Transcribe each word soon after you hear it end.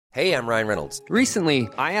Hey, I'm Ryan Reynolds. Recently,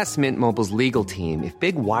 I asked Mint Mobile's legal team if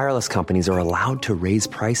big wireless companies are allowed to raise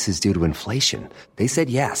prices due to inflation. They said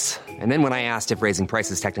yes. And then when I asked if raising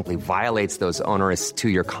prices technically violates those onerous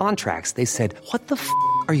two-year contracts, they said, "What the f***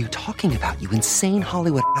 are you talking about, you insane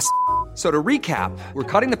Hollywood ass?" So to recap, we're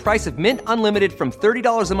cutting the price of Mint Unlimited from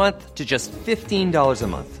 $30 a month to just $15 a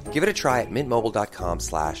month. Give it a try at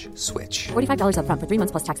mintmobile.com/switch. $45 up front for 3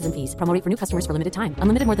 months plus taxes and fees. Promo rate for new customers for limited time.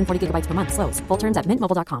 Unlimited more than 40 gigabytes per month. Slows full terms at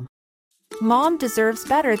mintmobile.com. Mom deserves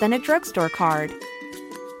better than a drugstore card.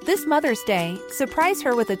 This Mother's Day, surprise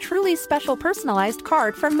her with a truly special personalized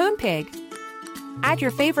card from Moonpig. Add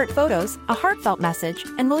your favorite photos, a heartfelt message,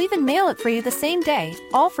 and we'll even mail it for you the same day,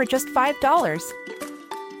 all for just $5.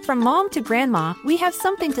 From mom to grandma, we have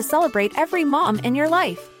something to celebrate every mom in your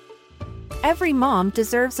life. Every mom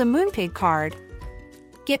deserves a Moonpig card.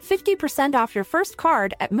 Get 50% off your first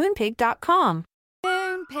card at moonpig.com.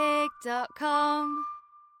 Moonpig.com.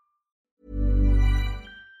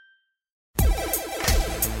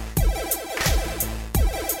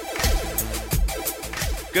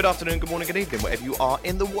 Good afternoon, good morning, good evening, wherever you are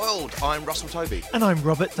in the world. I'm Russell Tovey. And I'm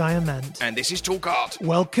Robert Diamond. And this is Talk Art.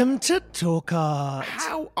 Welcome to Talk Art.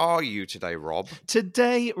 How are you today, Rob?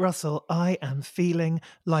 Today, Russell, I am feeling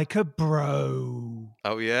like a bro.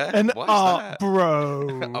 Oh, yeah? An What's art that?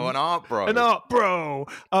 bro. Oh, an art bro. An art bro.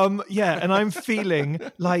 Yeah, and I'm feeling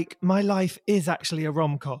like my life is actually a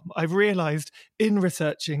rom-com. I've realised in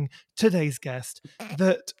researching today's guest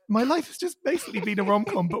that my life has just basically been a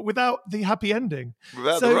rom-com, but without the happy ending.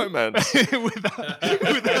 Without the romance.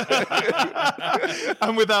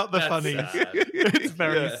 And without the That's funny. sad. It's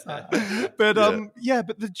very sad. But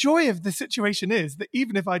but the joy of the situation is that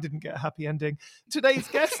even if I didn't get a happy ending, today's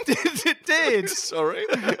guest did. Sorry.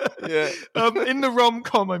 Yeah. In the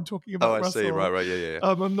rom-com I'm talking about. Oh, I Russell. see. Right. Yeah.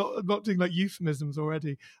 I'm not doing like euphemisms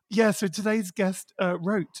already. Yeah, so today's guest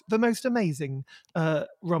wrote the most amazing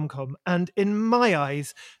rom-com. And in my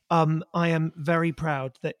eyes, I am very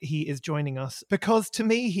proud that he is joining us because to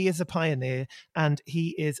me, he is a pioneer and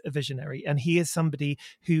he is a visionary and he is somebody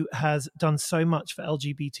who has done so much for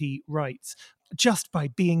LGBT rights just by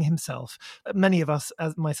being himself. Many of us,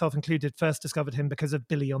 as myself included, first discovered him because of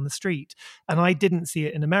Billy on the Street. And I didn't see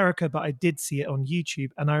it in America, but I did see it on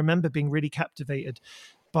YouTube. And I remember being really captivated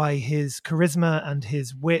by his charisma and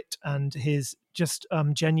his wit and his just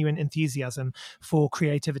genuine enthusiasm for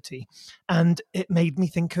creativity. And it made me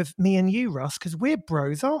think of me and you, Russ, because we're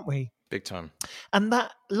bros, aren't we? Big time. And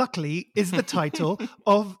that, luckily, is the title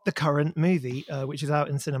of the current movie, which is out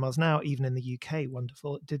in cinemas now, even in the UK.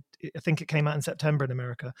 Wonderful. I think it came out in September in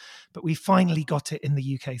America, but we finally got it in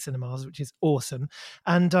the UK cinemas, which is awesome.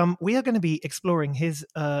 And we are going to be exploring his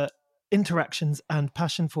interactions and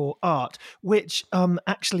passion for art, which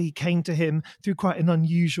actually came to him through quite an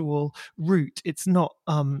unusual route. It's not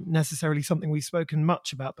necessarily something we've spoken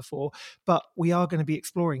much about before, but we are going to be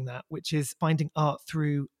exploring that, which is finding art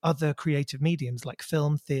through other creative mediums like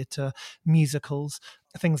film, theatre, musicals,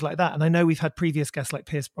 things like that. And I know we've had previous guests like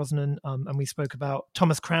Pierce Brosnan, and we spoke about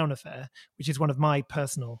Thomas Crown Affair, which is one of my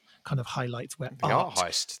personal kind of highlights where The art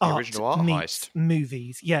heist, the original art meets heist.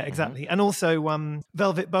 Movies. Yeah, exactly. And also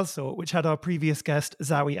Velvet Buzzsaw, which had our previous guest,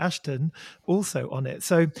 Zawe Ashton, also on it.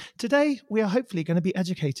 So today we are hopefully going to be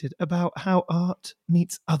educated about how art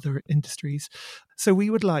meets other industries. So we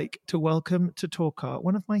would like to welcome to Talk Art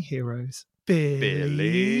one of my heroes,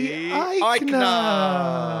 Billy Eichner.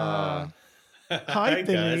 Hi,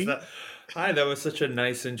 Billy. Guys. Hi, that was such a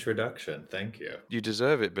nice introduction. Thank you. You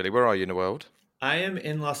deserve it, Billy. Where are you in the world? I am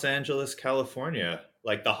in Los Angeles, California,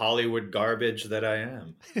 like the Hollywood garbage that I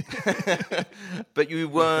am. But you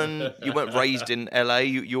weren't raised in LA.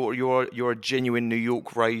 You're a genuine New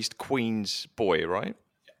York raised Queens boy, right?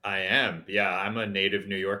 I am. Yeah, I'm a native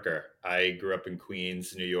New Yorker. I grew up in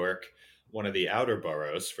Queens, New York, one of the outer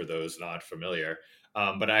boroughs for those not familiar.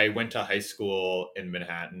 But I went to high school in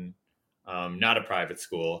Manhattan. Not a private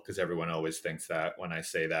school, because everyone always thinks that when I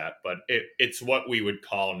say that, but it's what we would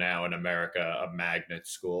call now in America a magnet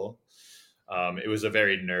school. It was a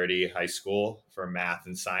very nerdy high school for math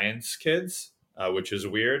and science kids, which is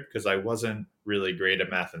weird because I wasn't really great at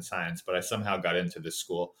math and science, but I somehow got into this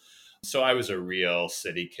school. So I was a real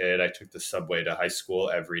city kid. I took the subway to high school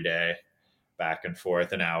every day, back and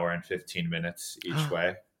forth, an hour and 15 minutes each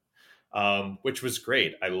way, which was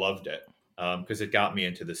great. I loved it because it got me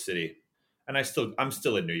into the city. And I'm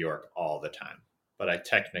still in New York all the time, but I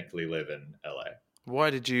technically live in LA. Why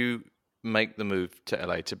did you make the move to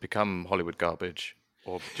LA to become Hollywood garbage,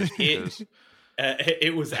 or just because?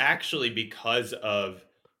 It was actually because of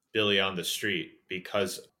Billy on the Street.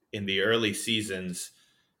 Because in the early seasons,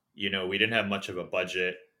 we didn't have much of a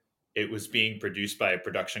budget. It was being produced by a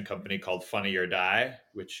production company called Funny or Die,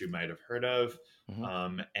 which you might have heard of.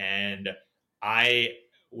 And I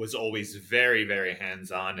was always very, very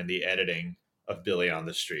hands-on in the editing of Billy on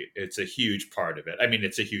the Street. It's a huge part of it. I mean,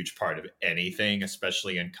 it's a huge part of anything,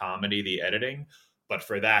 especially in comedy, the editing. But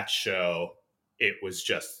for that show, it was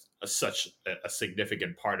just such a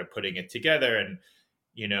significant part of putting it together. And,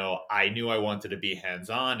 you know, I knew I wanted to be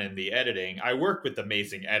hands-on in the editing. I work with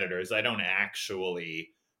amazing editors. I don't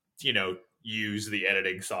actually, you know, use the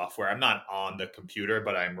editing software. I'm not on the computer,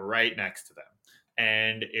 but I'm right next to them.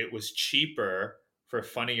 And it was cheaper for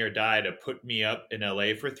Funny or Die to put me up in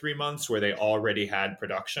LA for 3 months where they already had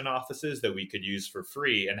production offices that we could use for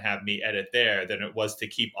free and have me edit there than it was to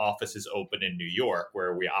keep offices open in New York,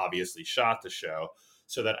 where we obviously shot the show,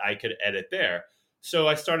 so that I could edit there. So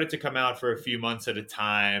I started to come out for a few months at a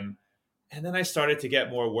time. And then I started to get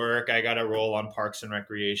more work. I got a role on Parks and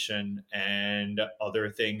Recreation, and other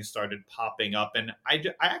things started popping up. And I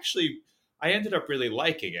ended up really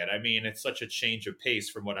liking it. I mean, it's such a change of pace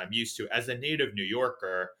from what I'm used to. As a native New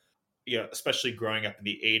Yorker, you know, especially growing up in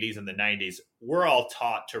the 80s and the 90s, we're all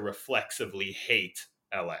taught to reflexively hate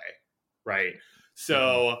LA, right?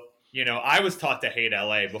 So, you know, I was taught to hate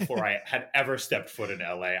LA before I had ever stepped foot in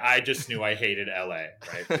LA. I just knew I hated LA,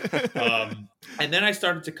 right? And then I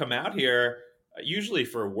started to come out here, usually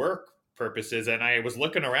for work purposes, and I was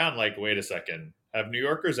looking around like, wait a second, have New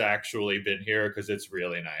Yorkers actually been here? Because it's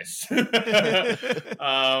really nice.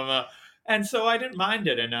 And so I didn't mind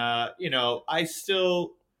it. And, you know, I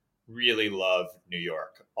still really love New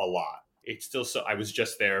York a lot. It's still so. I was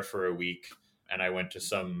just there for a week, and I went to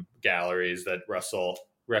some galleries that Russell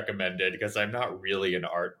recommended because I'm not really an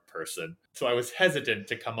art person. So I was hesitant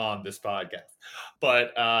to come on this podcast.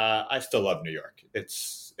 But I still love New York.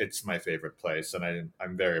 It's my favorite place, and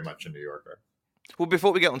I'm very much a New Yorker. Well,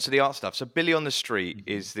 before we get onto the art stuff, so Billy on the Street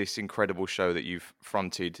is this incredible show that you've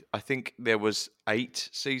fronted. I think there was 8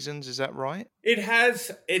 seasons, is that right?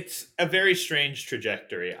 It's a very strange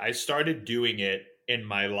trajectory. I started doing it in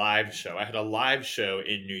my live show. I had a live show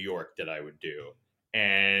in New York that I would do.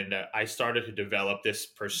 And I started to develop this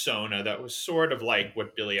persona that was sort of like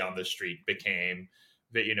what Billy on the Street became,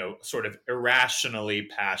 that, you know, sort of irrationally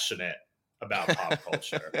passionate about pop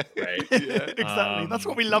culture, right? Yeah, exactly. That's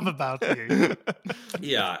what we love about you.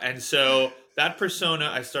 Yeah. And so that persona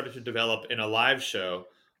I started to develop in a live show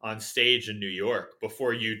on stage in New York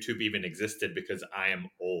before YouTube even existed, because I am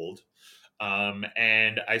old.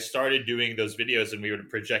 And I started doing those videos, and we would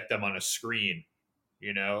project them on a screen,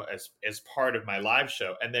 you know, as part of my live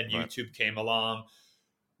show. And then YouTube came along.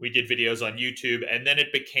 We did videos on YouTube, and then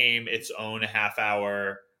it became its own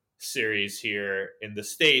half-hour series here in the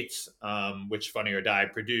States, which Funny or Die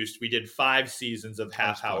produced. We did 5 seasons of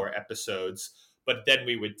half-hour episodes, but then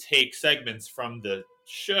we would take segments from the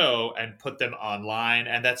show and put them online,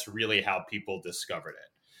 and that's really how people discovered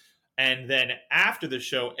it. And then after the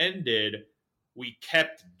show ended, we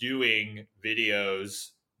kept doing videos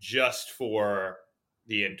just for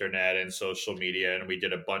the internet and social media, and we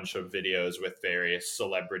did a bunch of videos with various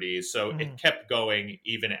celebrities. So it kept going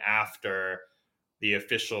even after the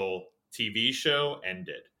official TV show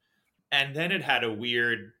ended. And then it had a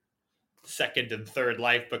weird second and third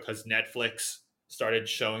life because Netflix started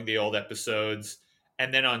showing the old episodes.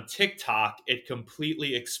 And then on TikTok, it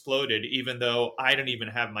completely exploded, even though I don't even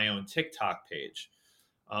have my own TikTok page.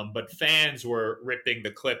 But fans were ripping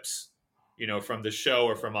the clips, you know, from the show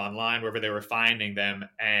or from online, wherever they were finding them.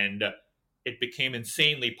 And it became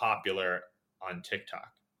insanely popular on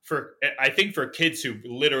TikTok. I think for kids who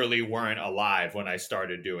literally weren't alive when I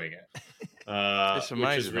started doing it, It's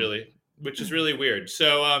amazing. which is really weird.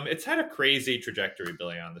 So it's had a crazy trajectory,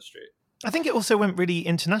 Billy on the Street. I think it also went really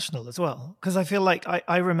international as well, because I feel like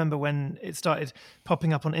I remember when it started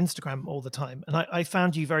popping up on Instagram all the time, and I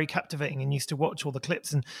found you very captivating and used to watch all the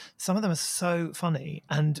clips, and some of them are so funny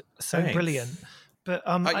and so brilliant. But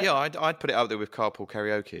I'd put it up there with Carpool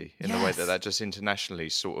Karaoke in the way Yes. that just internationally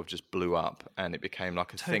sort of just blew up, and it became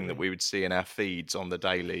like a thing that we would see in our feeds on the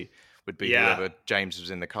daily. Would be whoever James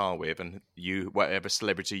was in the car with, and you, whatever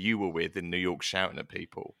celebrity you were with in New York, shouting at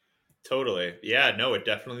people. Totally. Yeah, no, it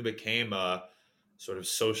definitely became a sort of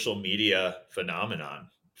social media phenomenon.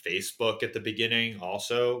 Facebook at the beginning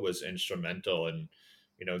also was instrumental in,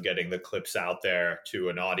 you know, getting the clips out there to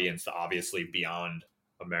an audience obviously beyond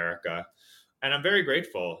America. And I'm very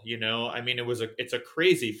grateful, you know. I mean, it's a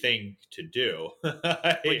crazy thing to do.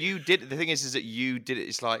 But you did, the thing is that you did it.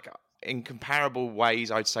 It's like, in comparable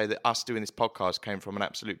ways, I'd say that us doing this podcast came from an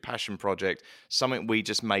absolute passion project, something we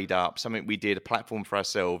just made up, something we did, a platform for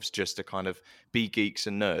ourselves just to kind of be geeks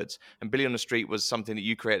and nerds. And Billy on the Street was something that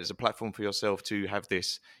you created as a platform for yourself to have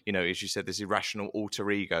this, as you said, this irrational alter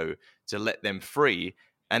ego to let them free.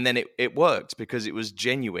 And then it worked because it was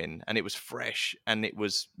genuine and it was fresh and it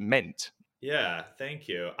was meant. Yeah, thank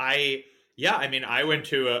you. I went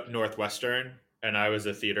to Northwestern, and I was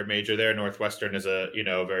a theater major there. Northwestern is a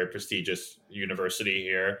very prestigious university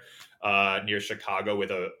here near Chicago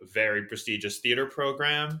with a very prestigious theater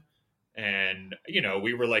program. And,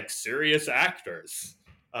 we were like serious actors.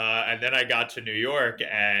 And then I got to New York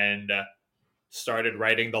and started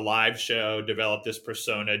writing the live show, developed this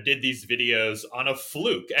persona, did these videos on a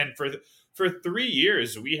fluke. And for 3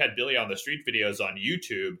 years, we had Billy on the Street videos on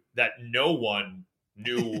YouTube that no one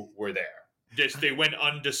knew were there. Just they went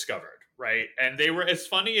undiscovered, right? And they were as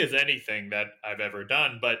funny as anything that I've ever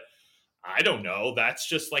done. But I don't know. That's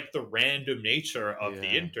just like the random nature of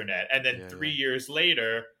the internet. And then 3 years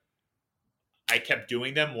later, I kept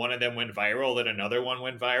doing them. One of them went viral. Then another one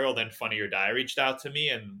went viral. Then Funny or Die reached out to me.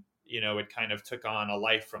 And, it kind of took on a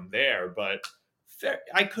life from there. But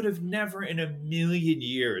I could have never in a million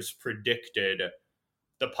years predicted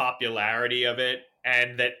the popularity of it.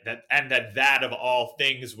 And that of all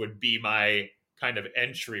things would be my kind of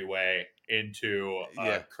entryway into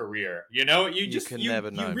a career. You never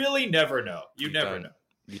know. You really never know. You never know.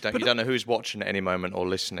 You don't know who's watching at any moment or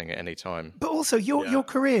listening at any time. But also, your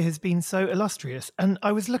career has been so illustrious. And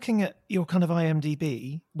I was looking at your kind of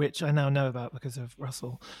IMDb, which I now know about because of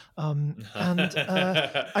Russell. And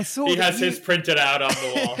I saw he has his printed out on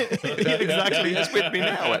the wall. Exactly, he's with me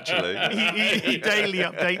now. Actually, he daily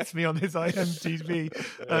updates me on his IMDb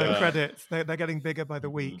credits. They're getting bigger by the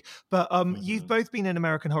week. But you've both been in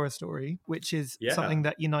American Horror Story, which is something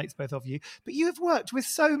that unites both of you. But you have worked with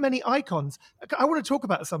so many icons. I want to talk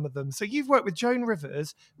about some of them. So you've worked with Joan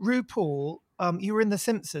Rivers, RuPaul, you were in The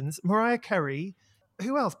Simpsons, Mariah Carey,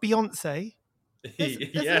 who else? Beyonce.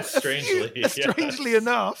 Strangely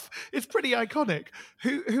enough, it's pretty iconic.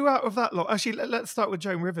 Who out of that lot? Actually, let's start with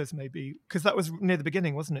Joan Rivers, maybe, because that was near the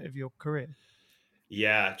beginning, wasn't it, of your career?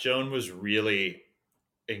 Yeah, Joan was really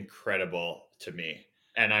incredible to me,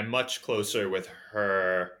 and I'm much closer with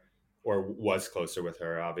her, or was closer with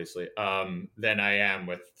her, obviously, than I am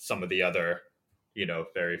with some of the other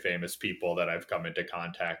very famous people that I've come into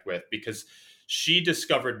contact with, because she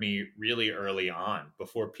discovered me really early on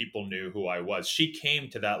before people knew who I was. She came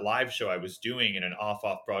to that live show I was doing in an off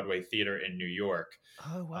Broadway theater in New York.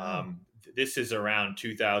 Oh, wow. This is around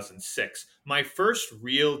 2006. My first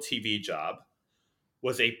real TV job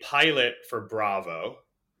was a pilot for Bravo,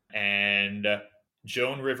 and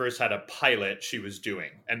Joan Rivers had a pilot she was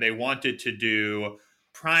doing, and they wanted to do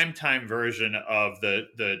primetime version of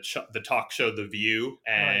the talk show The View,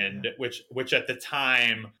 and which at the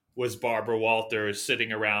time was Barbara Walters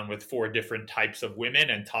sitting around with 4 different types of women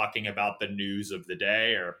and talking about the news of the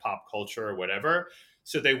day or pop culture or whatever.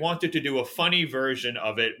 So they wanted to do a funny version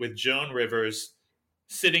of it with Joan Rivers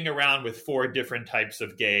sitting around with 4 different types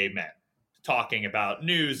of gay men talking about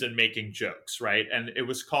news and making jokes, right? And it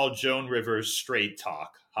was called Joan Rivers Straight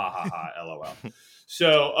Talk. Ha ha ha, LOL.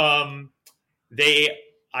 So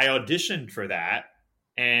I auditioned for that,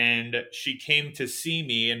 and she came to see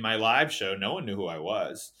me in my live show. No one knew who I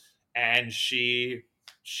was. And she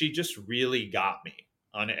just really got me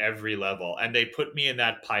on every level. And they put me in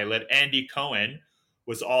that pilot. Andy Cohen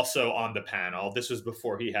was also on the panel. This was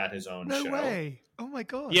before he had his own show. No way. Oh my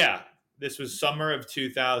God. Yeah. This was summer of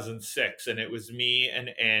 2006. And it was me and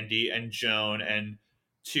Andy and Joan and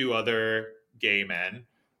 2 other gay men.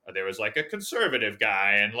 There was like a conservative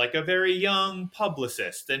guy and like a very young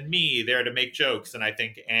publicist and me there to make jokes. And I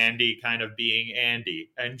think Andy kind of being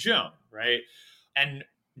Andy and Joan, right? And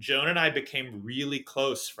Joan and I became really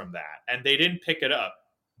close from that. And they didn't pick it up.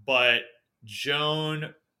 But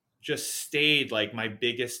Joan just stayed like my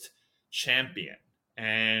biggest champion.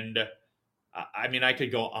 And I mean, I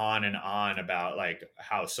could go on and on about like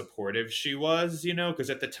how supportive she was, because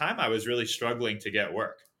at the time I was really struggling to get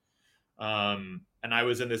work. And I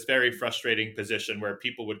was in this very frustrating position where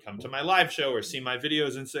people would come to my live show or see my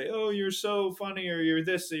videos and say, oh, you're so funny, or you're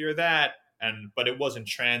this or you're that. But it wasn't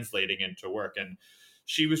translating into work. And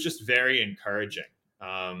she was just very encouraging.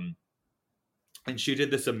 And she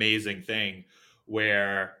did this amazing thing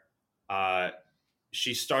where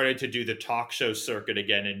she started to do the talk show circuit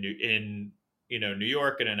again in New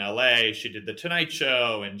York and in LA. She did the Tonight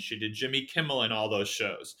Show and she did Jimmy Kimmel and all those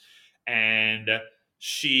shows. And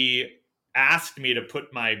she asked me to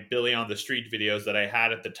put my Billy on the Street videos that I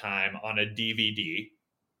had at the time on a DVD.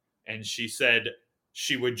 And she said,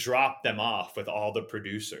 she would drop them off with all the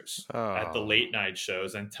producers at the late night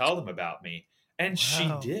shows and tell them about me. And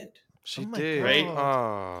she did. She did. Right?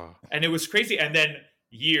 Oh. And it was crazy. And then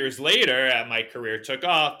years later, my career took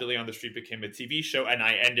off. Billy on the Street became a TV show, and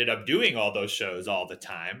I ended up doing all those shows all the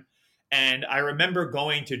time. And I remember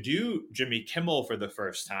going to do Jimmy Kimmel for the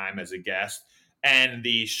first time as a guest, and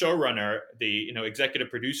the showrunner, the executive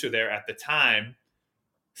producer there at the time,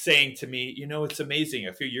 saying to me, it's amazing.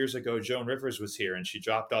 A few years ago, Joan Rivers was here, and she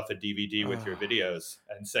dropped off a DVD with your videos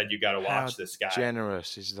and said, "You got to watch this guy."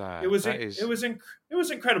 Generous is that? It was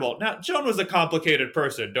incredible. Now, Joan was a complicated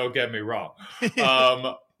person. Don't get me wrong,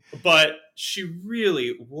 but she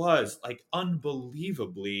really was like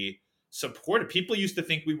unbelievably supportive. People used to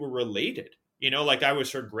think we were related, like I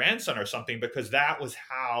was her grandson or something, because that was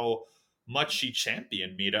how much she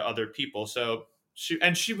championed me to other people. So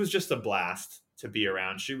she was just a blast to be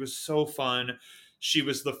around. She was so fun. She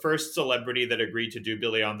was the first celebrity that agreed to do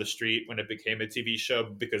Billy on the Street when it became a TV show,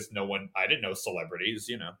 because I didn't know celebrities,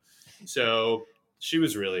 So she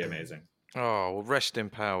was really amazing. Oh, well, rest in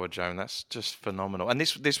power, Joan. That's just phenomenal. And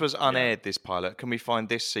this was unaired, this pilot. Can we find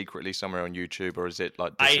this secretly somewhere on YouTube, or is it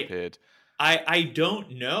like disappeared? I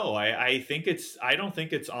don't know. I don't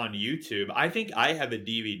think it's on YouTube. I think I have a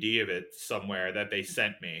DVD of it somewhere that they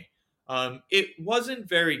sent me. It wasn't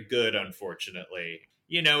very good, unfortunately.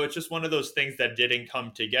 It's just one of those things that didn't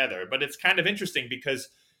come together. But it's kind of interesting because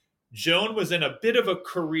Joan was in a bit of a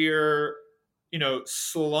career,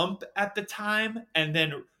 slump at the time, and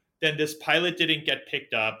then this pilot didn't get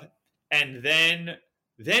picked up, and then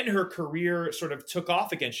her career sort of took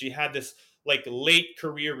off again. She had this like late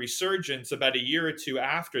career resurgence about a year or two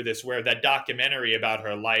after this, where that documentary about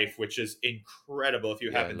her life, which is incredible. If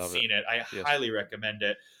you haven't seen it, I highly recommend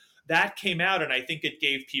it. That came out, and I think it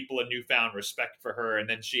gave people a newfound respect for her. And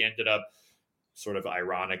then she ended up, sort of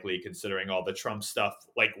ironically, considering all the Trump stuff,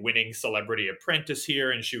 like winning Celebrity Apprentice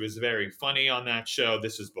here. And she was very funny on that show.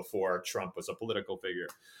 This is before Trump was a political figure.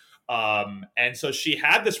 And so she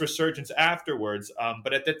had this resurgence afterwards.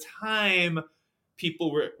 But at the time,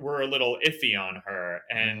 people were a little iffy on her.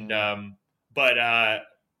 And,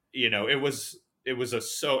 it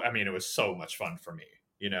was so much fun for me.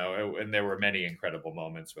 And there were many incredible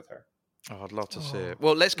moments with her. Oh, I'd love to see it.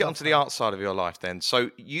 Well, let's get onto the art side of your life then.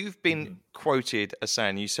 So you've been quoted as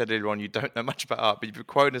saying, you said earlier on you don't know much about art, but you've been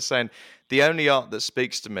quoted as saying, the only art that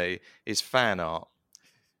speaks to me is fan art.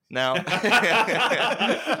 Now,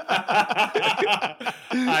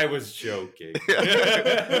 I was joking.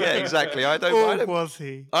 Yeah, exactly. I don't was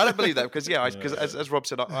he? I don't believe that because as Rob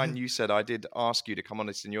said, and you said, I did ask you to come on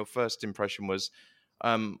this, and your first impression was,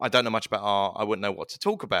 I don't know much about art. I wouldn't know what to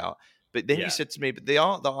talk about. But then you said to me, but the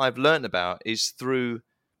art that I've learned about is through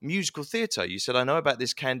musical theatre. You said, I know about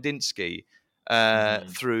this Kandinsky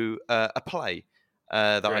through a play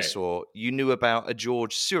that I saw. You knew about a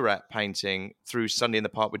George Seurat painting through Sunday in the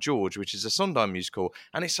Park with George, which is a Sondheim musical.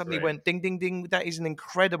 And it suddenly went ding, ding, ding. That is an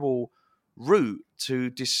incredible route to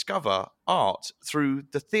discover art through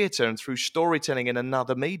the theatre and through storytelling in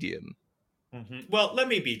another medium. Mm-hmm. Well, let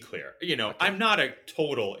me be clear. I'm not a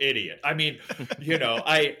total idiot. I mean,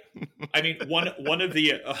 one of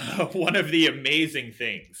the amazing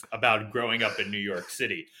things about growing up in New York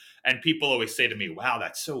City, and people always say to me, "Wow,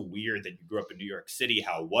 that's so weird that you grew up in New York City.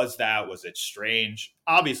 How was that? Was it strange?"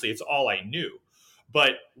 Obviously, it's all I knew.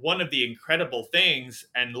 But one of the incredible things,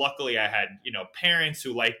 and luckily I had, parents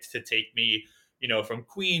who liked to take me, from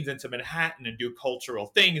Queens into Manhattan and do cultural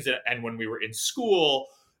things. And when we were in school,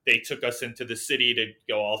 they took us into the city to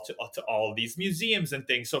go to all of these museums and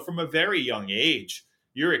things. So from a very young age,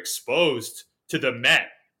 you're exposed to the Met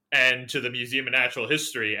and to the Museum of Natural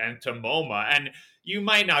History and to MoMA. And you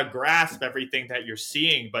might not grasp everything that you're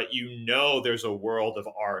seeing, but there's a world of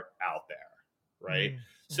art out there, right?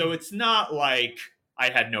 Mm-hmm. So it's not like I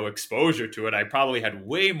had no exposure to it. I probably had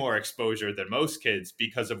way more exposure than most kids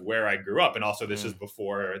because of where I grew up. And also this is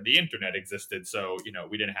before the internet existed. So,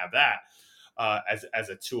 we didn't have that. As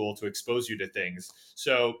a tool to expose you to things.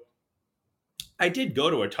 So I did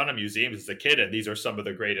go to a ton of museums as a kid, and these are some of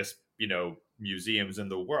the greatest, museums in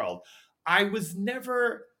the world. It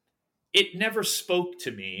never spoke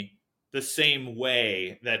to me the same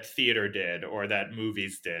way that theater did or that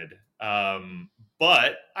movies did.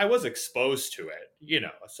 But I was exposed to it,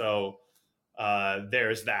 so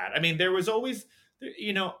there's that. I mean, there was always,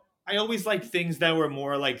 I always liked things that were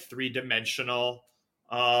more like 3-dimensional.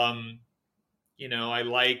 I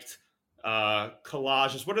liked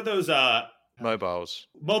collages. What are those? Mobiles.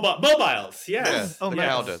 Mobiles, yes.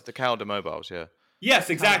 Yeah, the Calder mobiles, yeah.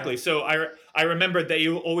 Yes, exactly. So I remember they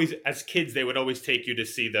always, as kids, they would always take you to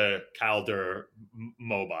see the Calder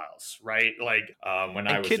mobiles, right? Like when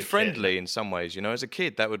I was kid friendly in some ways, as a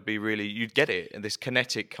kid, that would be really, you'd get it, and this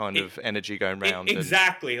kinetic kind of energy going around.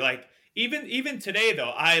 Exactly. Like even today,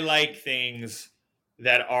 though, I like things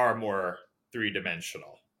that are more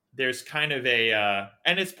three-dimensional. There's kind of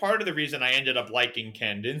and it's part of the reason I ended up liking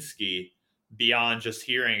Kandinsky beyond just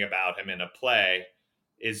hearing about him in a play,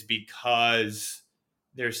 is because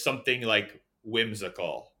there's something like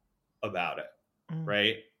whimsical about it,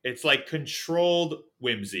 right? It's like controlled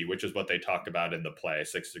whimsy, which is what they talk about in the play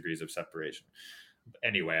 6 Degrees of Separation.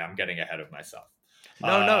 Anyway, I'm getting ahead of myself.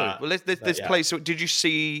 No. Well, this play. So, did you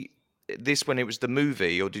see this when it was the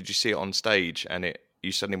movie, or did you see it on stage and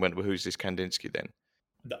you suddenly went, "Well, who's this Kandinsky then?"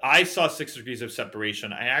 I saw 6 Degrees of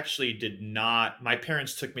Separation. I actually did not. My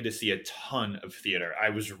parents took me to see a ton of theater. I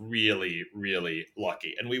was really, really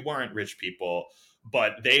lucky. And we weren't rich people,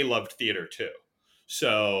 but they loved theater too.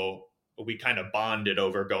 So we kind of bonded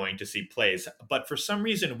over going to see plays. But for some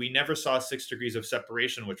reason, we never saw 6 Degrees of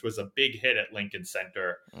Separation, which was a big hit at Lincoln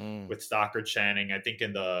Center with Stockard Channing, I think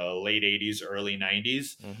in the late 80s, early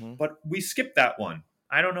 90s. But we skipped that one.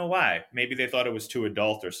 I don't know why. Maybe they thought it was too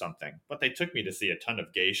adult or something. But they took me to see a ton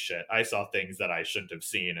of gay shit. I saw things that I shouldn't have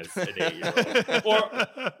seen as an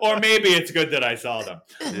 8-year-old. or maybe it's good that I saw them.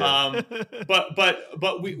 Yeah.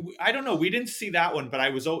 But we I don't know. We didn't see that one. But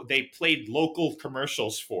they played local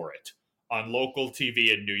commercials for it on local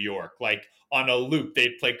TV in New York. Like on a loop, they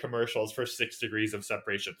played commercials for 6 Degrees of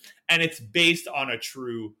Separation. And it's based on a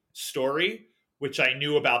true story, which I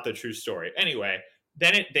knew about the true story. Anyway,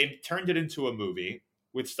 then they turned it into a movie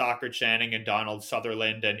with Stockard Channing and Donald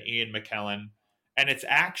Sutherland and Ian McKellen. And it's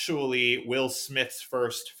actually Will Smith's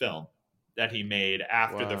first film that he made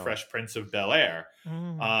after The Fresh Prince of Bel-Air.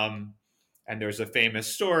 And there's a famous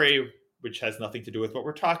story, which has nothing to do with what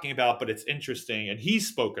we're talking about, but it's interesting. And he's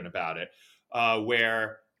spoken about it,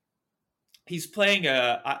 where he's playing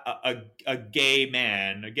a gay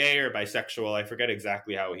man, a gay or bisexual. I forget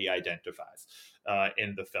exactly how he identifies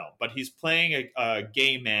in the film. But he's playing a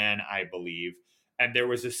gay man, I believe. And there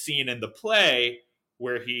was a scene in the play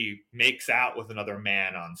where he makes out with another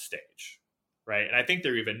man on stage, right? And I think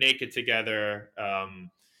they're even naked together.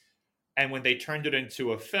 And when they turned it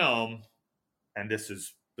into a film, and this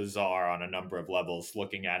is bizarre on a number of levels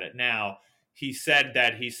looking at it now, he said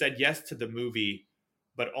yes to the movie,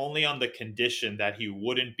 but only on the condition that he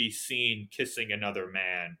wouldn't be seen kissing another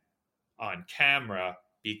man on camera,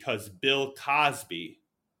 because Bill Cosby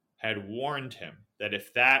had warned him that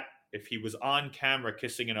if he was on camera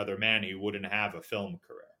kissing another man, he wouldn't have a film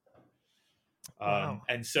career. Wow.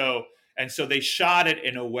 And so they shot it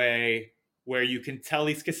in a way where you can tell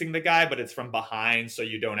he's kissing the guy, but it's from behind, so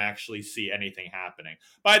you don't actually see anything happening.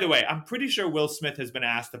 By the way, I'm pretty sure Will Smith has been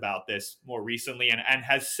asked about this more recently and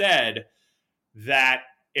has said that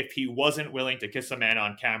if he wasn't willing to kiss a man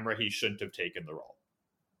on camera, he shouldn't have taken the role.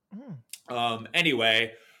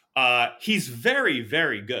 Anyway, he's very,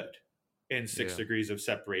 very good in 6 Degrees of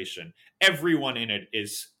Separation. Everyone in it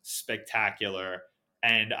is spectacular,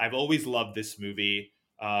 and I've always loved this movie.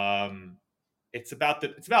 It's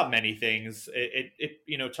about many things.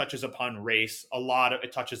 It touches upon race.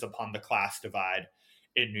 It touches upon the class divide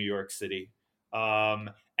in New York City.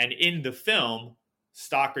 And in the film,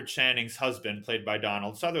 Stockard Channing's husband, played by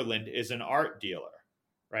Donald Sutherland, is an art dealer,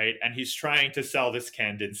 right? And he's trying to sell this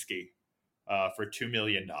Kandinsky for $2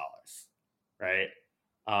 million, right?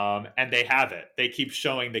 And they have it. They keep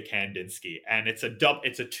showing the Kandinsky, and it's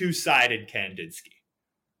a two-sided Kandinsky,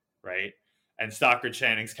 right? And Stockard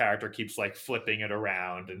Channing's character keeps like flipping it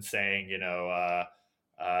around and saying,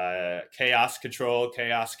 chaos control,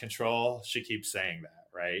 chaos control. She keeps saying that,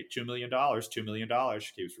 right? $2 million, $2 million.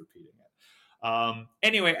 She keeps repeating it.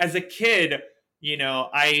 Anyway, as a kid,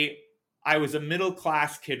 I was a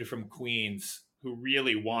middle-class kid from Queens who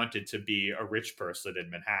really wanted to be a rich person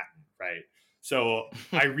in Manhattan, right? So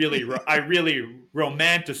I really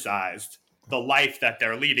romanticized the life that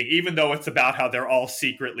they're leading, even though it's about how they're all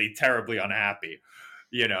secretly terribly unhappy,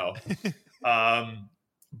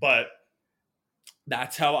 But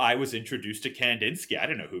that's how I was introduced to Kandinsky. I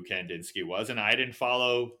didn't know who Kandinsky was, and I didn't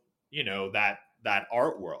follow, that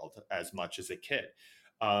art world as much as a kid.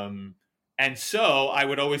 And so I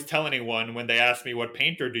would always tell anyone when they asked me, what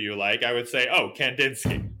painter do you like? I would say, oh,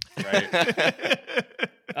 Kandinsky, right?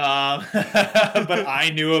 But I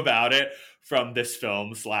knew about it from this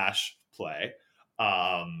film/play.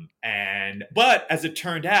 But as it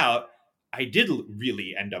turned out, I did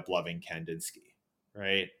really end up loving Kandinsky,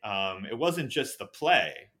 right? It wasn't just the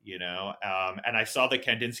play, and I saw the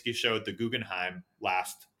Kandinsky show at the Guggenheim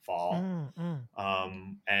last fall.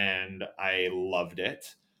 And I loved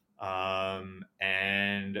it.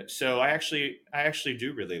 And so I actually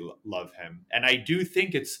do really love him. And I do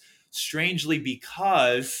think it's strangely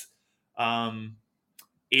because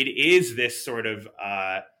it is this sort of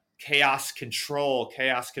chaos control.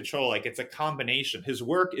 Like it's a combination. His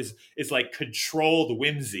work is like controlled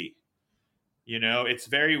whimsy. You know, it's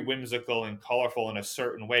very whimsical and colorful in a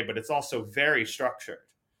certain way, but it's also very structured.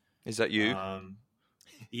 Is that you?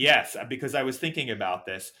 Yes, because I was thinking about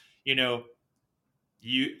this. You know,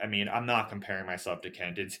 I mean, I'm not comparing myself to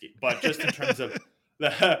Kandinsky, but just in terms of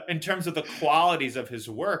the qualities of his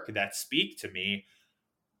work that speak to me,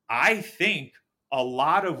 I think a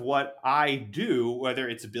lot of what I do, whether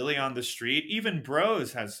it's Billy on the Street, even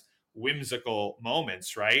Bros has whimsical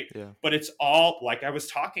moments, right? Yeah. But it's all, like I was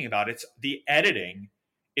talking about, it's the editing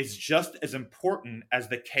is just as important as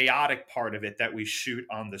the chaotic part of it that we shoot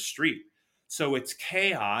on the street. So it's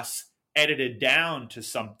chaos edited down to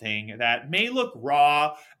something that may look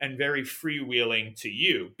raw and very freewheeling to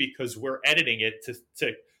you because we're editing it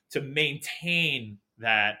to maintain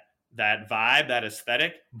that vibe, that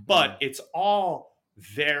aesthetic, but it's all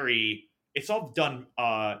done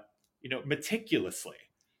meticulously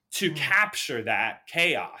to capture that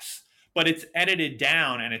chaos, but it's edited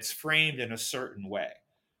down and it's framed in a certain way,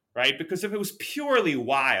 right? Because if it was purely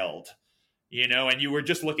wild, you know, and you were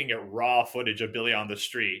just looking at raw footage of Billy on the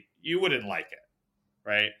Street, you wouldn't like it,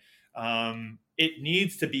 right? It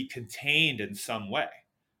needs to be contained in some way.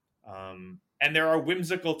 And there are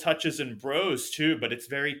whimsical touches in Bros too, but it's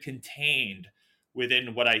very contained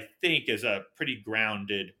within what I think is a pretty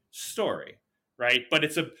grounded story, right?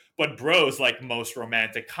 But Bros, like most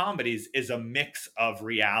romantic comedies, is a mix of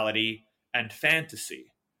reality and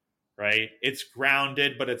fantasy, right? It's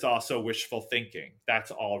grounded, but it's also wishful thinking.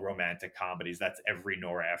 That's all romantic comedies. That's every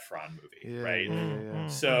Nora Ephron movie, right? Yeah.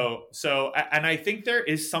 So, and I think there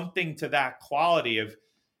is something to that quality of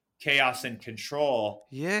chaos and control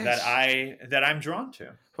that I'm drawn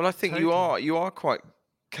to. Well, I think you are quite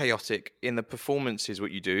chaotic in the performances,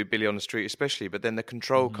 what you do, Billy on the Street especially, but then the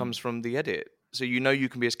control comes from the edit. So you know you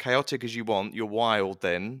can be as chaotic as you want, you're wild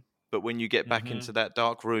then, but when you get back into that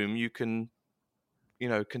dark room, you can, you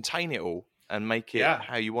know, contain it all and make it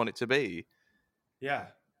how you want it to be. Yeah.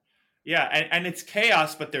 And it's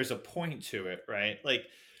chaos, but there's a point to it, right? Like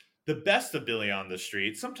the best of Billy on the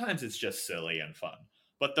Street, sometimes it's just silly and fun.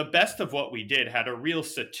 But the best of what we did had a real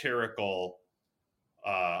satirical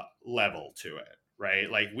level to it, right?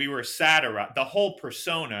 Like we were the whole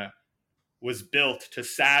persona was built to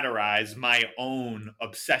satirize my own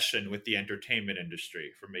obsession with the entertainment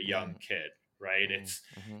industry from a young kid, right?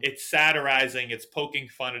 It's satirizing, it's poking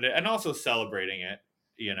fun at it, and also celebrating it,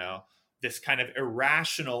 you know, this kind of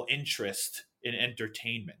irrational interest in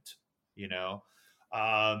entertainment, you know?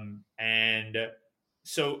 And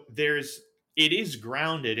so it is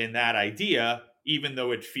grounded in that idea, even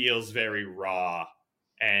though it feels very raw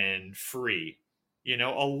and free. You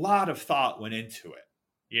know, a lot of thought went into it.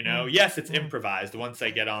 You know, yes, it's improvised once I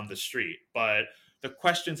get on the street, but the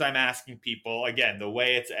questions I'm asking people, again, the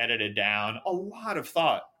way it's edited down, a lot of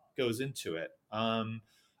thought goes into it.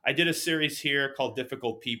 I did a series here called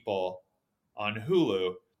Difficult People on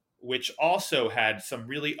Hulu, which also had some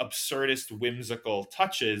really absurdist, whimsical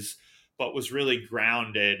touches, but was really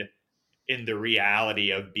grounded in the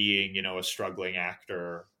reality of being, you know, a struggling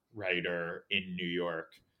actor, writer in New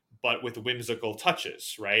York, but with whimsical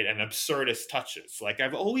touches, right? And absurdist touches. Like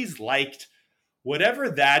I've always liked whatever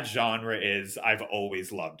that genre is, I've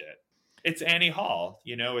always loved it. It's Annie Hall,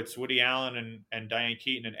 you know, it's Woody Allen and Diane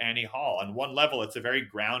Keaton and Annie Hall. On one level, it's a very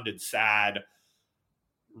grounded, sad,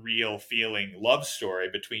 real feeling love story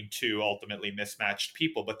between two ultimately mismatched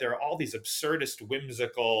people. But there are all these absurdist,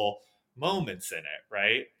 whimsical moments in it,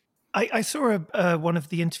 right? I saw one of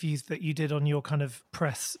the interviews that you did on your kind of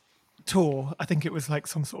press tour. I think it was like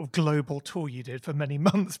some sort of global tour you did for many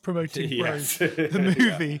months promoting Bros, the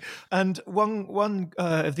movie. And one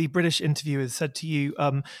of the British interviewers said to you,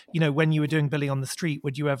 you know, when you were doing Billy on the Street,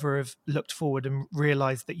 would you ever have looked forward and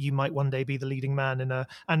realized that you might one day be the leading man in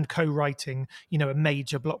and co-writing, you know, a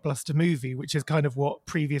major blockbuster movie, which is kind of what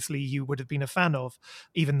previously you would have been a fan of,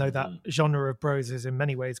 even though that genre of Bros is in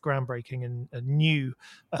many ways groundbreaking and a new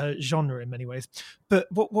genre in many ways. But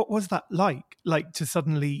what was that like to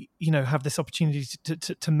suddenly, you know, have this opportunity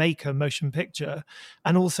to make a motion picture,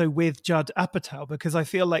 and also with Judd Apatow, because I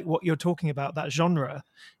feel like what you're talking about, that genre,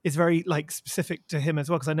 is very like specific to him as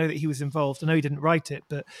well, because I know that he was involved. I know he didn't write it,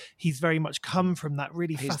 but he's very much come from that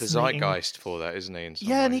really He's the fascinating... zeitgeist for that, isn't he?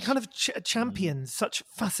 Yeah, and he kind of champions such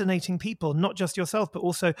fascinating people, not just yourself, but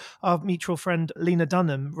also our mutual friend Lena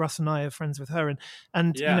Dunham. Russ and I are friends with her,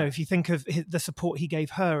 and you know, if you think of the support he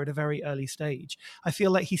gave her at a very early stage, I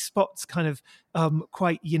feel like he spots kind of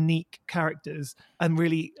quite unique characters and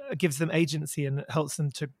really gives them agency and helps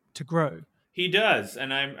them to grow. He does,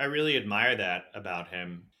 and I really admire that about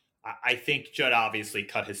him. I think Judd obviously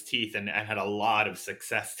cut his teeth and had a lot of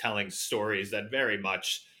success telling stories that very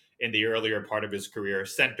much in the earlier part of his career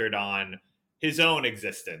centered on his own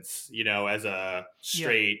existence, you know, as a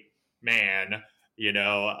straight man, you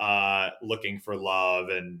know, looking for love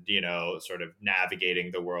and, you know, sort of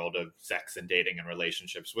navigating the world of sex and dating and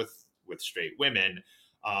relationships with straight women.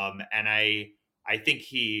 And I think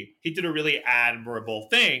he did a really admirable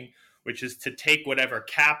thing, which is to take whatever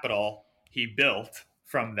capital he built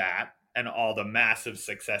from that and all the massive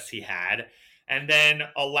success he had, and then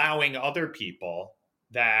allowing other people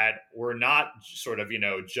that were not sort of, you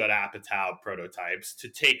know, Judd Apatow prototypes to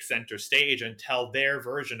take center stage and tell their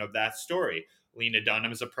version of that story. Lena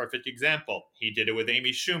Dunham is a perfect example. He did it with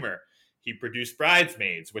Amy Schumer. He produced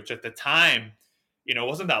Bridesmaids, which at the time, you know,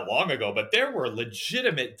 wasn't that long ago, but there were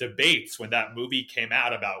legitimate debates when that movie came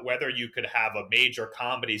out about whether you could have a major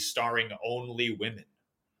comedy starring only women,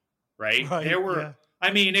 right? There were,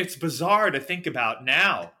 I mean, it's bizarre to think about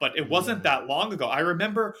now, but it wasn't that long ago. I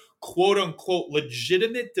remember quote unquote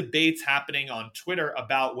legitimate debates happening on Twitter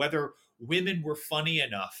about whether women were funny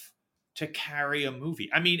enough to carry a movie.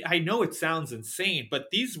 I mean, I know it sounds insane,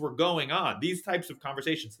 but these were going on, these types of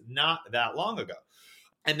conversations not that long ago.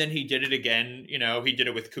 And then he did it again, you know, he did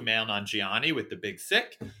it with Kumail Nanjiani with The Big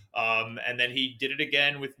Sick. And then he did it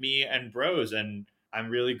again with me and Bros. And I'm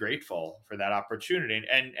really grateful for that opportunity.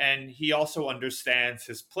 And he also understands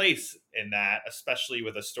his place in that, especially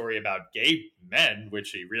with a story about gay men,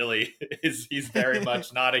 which he really is. He's very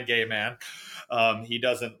much not a gay man. He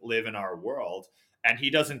doesn't live in our world, and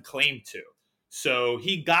he doesn't claim to. So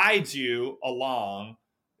he guides you along,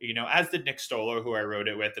 you know, as did Nick Stoller, who I wrote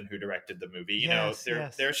it with and who directed the movie. You know,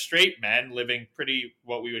 they're straight men living pretty,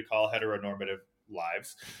 what we would call heteronormative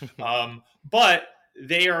lives. But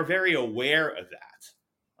they are very aware of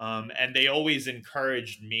that. And they always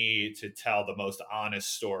encouraged me to tell the most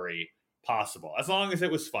honest story possible, as long as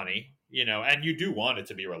it was funny, you know, and you do want it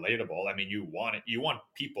to be relatable. I mean, you want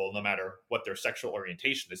people, no matter what their sexual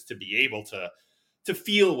orientation is, to be able to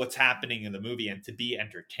feel what's happening in the movie and to be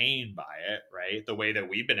entertained by it, right? The way that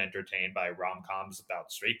we've been entertained by rom-coms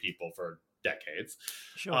about straight people for decades.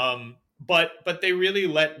 Sure. But they really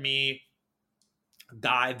let me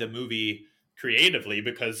guide the movie creatively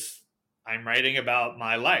because I'm writing about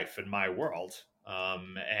my life and my world.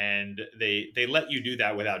 And they let you do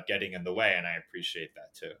that without getting in the way. And I appreciate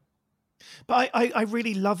that too. But I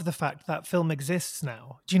really love the fact that film exists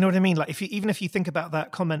now. Do you know what I mean? Like, even if you think about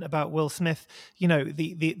that comment about Will Smith, you know,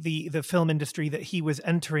 the film industry that he was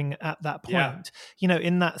entering at that point, you know,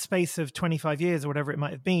 in that space of 25 years or whatever it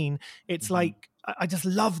might have been, it's like, I just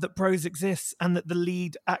love that Bros exists and that the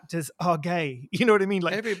lead actors are gay. You know what I mean?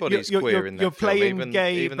 Like, everybody's queer in that you're film, playing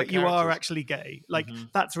gay, even but you are actually gay. Like,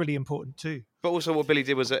 that's really important too. But also what Billy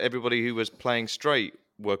did was that everybody who was playing straight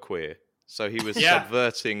were queer. So he was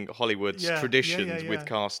subverting Hollywood's traditions with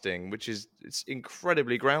casting, which is it's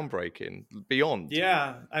incredibly groundbreaking beyond.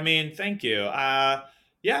 Yeah, I mean, thank you.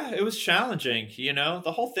 It was challenging. You know,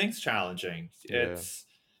 the whole thing's challenging.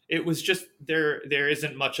 It was just there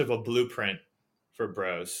isn't much of a blueprint for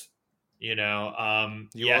Bros. You know,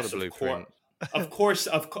 you are the blueprint. Of course.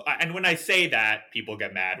 And when I say that, people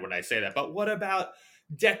get mad when I say that. But what about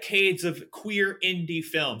decades of queer indie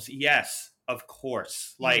films? Yes. Of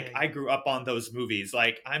course. Like, I grew up on those movies.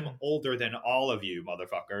 Like, I'm older than all of you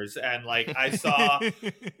motherfuckers. And like,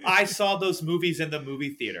 I saw those movies in the movie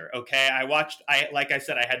theater. Okay. Like I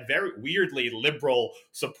said, I had very weirdly liberal,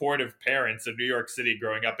 supportive parents in New York City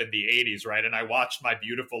growing up in the 80s. Right. And I watched My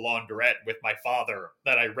Beautiful Laundrette with my father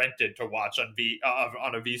that I rented to watch on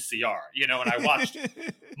a VCR, you know, and I watched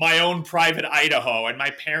My Own Private Idaho, and my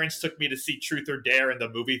parents took me to see Truth or Dare in the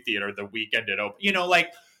movie theater the weekend it opened, you know,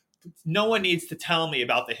 like, no one needs to tell me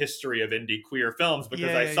about the history of indie queer films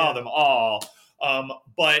because I saw them all.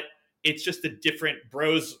 But it's just a different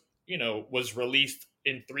Bros, you know, was released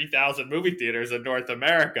in 3,000 movie theaters in North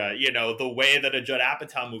America, you know, the way that a Judd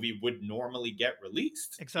Apatow movie would normally get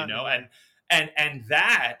released. Exactly. You know, and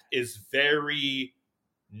that is very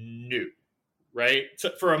new. right?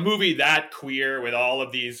 So for a movie that queer with all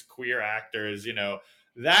of these queer actors,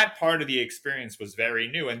 that part of the experience was very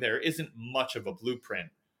new, and there isn't much of a blueprint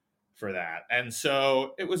for that. And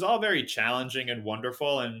so it was all very challenging and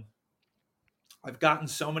wonderful. And I've gotten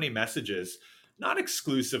so many messages, not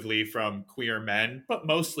exclusively from queer men, but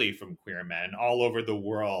mostly from queer men all over the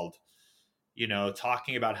world,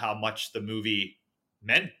 talking about how much the movie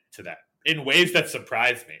meant to them in ways that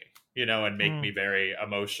surprised me, and make me very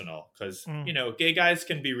emotional. Because, gay guys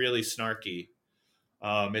can be really snarky.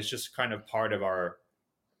 It's just kind of part of our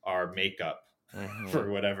makeup. For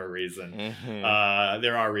whatever reason.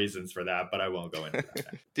 There are reasons for that, but I won't go into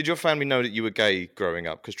that. Did your family know that you were gay growing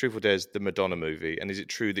up? Because Truth or Dare's the Madonna movie, and is it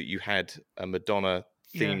true that you had a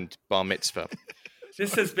Madonna-themed bar mitzvah?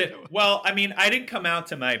 This has been... Well, I mean, I didn't come out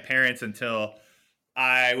to my parents until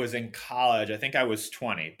I was in college. I think I was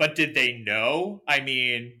 20. But did they know? I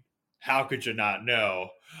mean, how could you not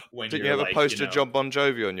know when Didn't you have a poster of John Bon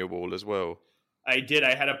Jovi on your wall as well? I did.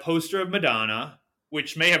 I had a poster of Madonna,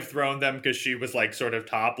 which may have thrown them because she was like sort of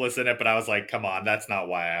topless in it. But I was like, come on, that's not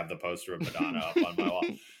why I have the poster of Madonna up on my wall.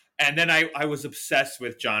 And then I was obsessed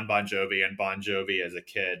with John Bon Jovi and Bon Jovi as a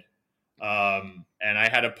kid. And I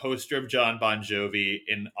had a poster of John Bon Jovi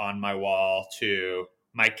on my wall too.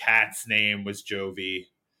 My cat's name was Jovi.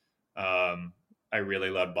 I really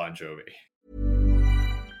love Bon Jovi.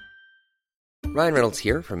 Ryan Reynolds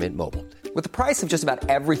here from Mint Mobile. With the price of just about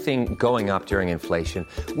everything going up during inflation,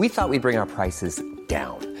 we thought we'd bring our prices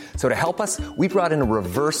down. So to help us, we brought in a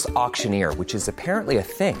reverse auctioneer, which is apparently a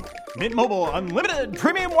thing. Mint Mobile Unlimited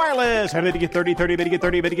Premium Wireless. How to get 30, 30, bit to get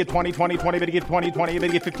 30, bit to get 20, 20, 20, bit to get 20, 20, bit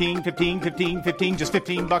to get 15, 15, 15, 15, just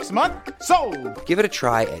 $15 a month? Sold! Give it a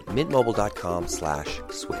try at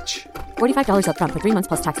mintmobile.com/switch. $45 up front for 3 months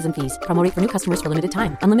plus taxes and fees. Promo rate for new customers for limited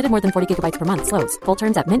time. Unlimited more than 40 gigabytes per month. Slows full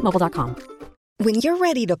terms at mintmobile.com. When you're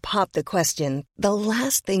ready to pop the question, the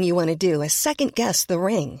last thing you want to do is second-guess the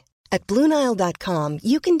ring. At BlueNile.com,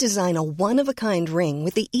 you can design a one-of-a-kind ring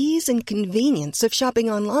with the ease and convenience of shopping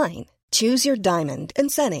online. Choose your diamond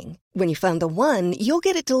and setting. When you find the one, you'll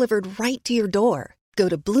get it delivered right to your door. Go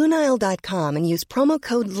to BlueNile.com and use promo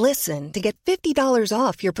code LISTEN to get $50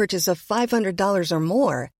 off your purchase of $500 or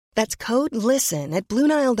more. That's code LISTEN at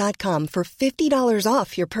BlueNile.com for $50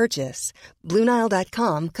 off your purchase.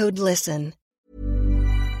 BlueNile.com, code LISTEN.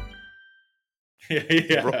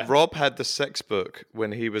 Rob had the sex book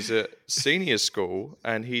when he was at senior school,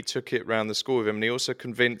 and he took it around the school with him, and he also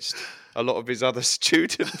convinced a lot of his other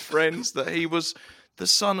student friends that he was the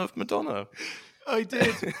son of Madonna. I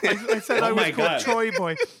did. I said I was called Troy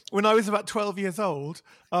Boy. When I was about 12 years old,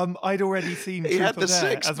 I'd already seen He had the Truth or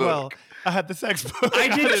Dare sex as book. well. I had the sex book.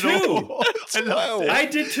 I did too. I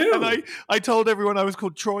did too. And I told everyone I was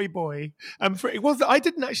called Troy Boy. And I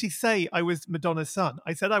didn't actually say I was Madonna's son.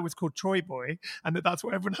 I said I was called Troy Boy, and that's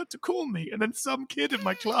what everyone had to call me. And then some kid in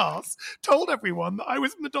my class told everyone that I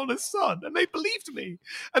was Madonna's son, and they believed me.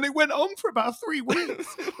 And it went on for about 3 weeks,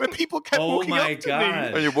 where people kept walking up to me.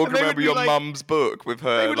 And you're walking around with your mum's book with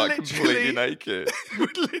her like completely naked.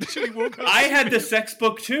 Would literally walk up. I had the sex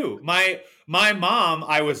book too. My mom,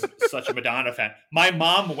 I was such a Madonna fan. My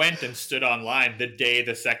mom went and stood online the day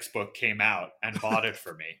the sex book came out and bought it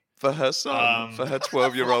for me. For her son, for her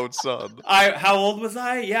 12-year-old son. How old was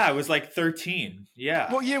I? Yeah, I was like 13.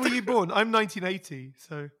 Yeah. What year were you born? I'm 1980,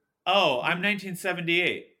 so. Oh, I'm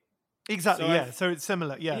 1978. Exactly, so yeah. So it's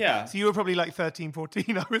similar, yeah. So you were probably like 13,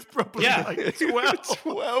 14. I was probably like 12.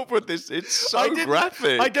 12 with this. It's so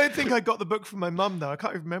graphic. I don't think I got the book from my mum, though. I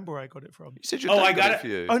can't even remember where I got it from. You said your dad got it for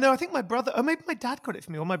you. Oh, no, I think my brother. Oh, maybe my dad got it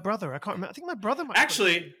for me, or my brother. I can't remember. I think my brother might have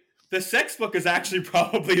Actually, the sex book is actually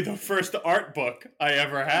probably the first art book I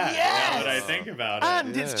ever had. Yes! Now that I think about it.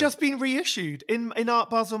 And it's just been reissued in Art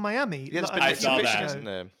Basel, Miami. Yeah, it's been I saw that. Isn't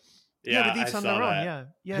there? Yeah, with Yves Saint Laurent,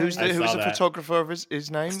 yeah. Who's the photographer of his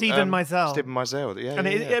name? Stephen Meisel. Stephen Meisel, yeah. And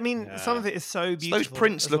I mean, some of it is so beautiful. Those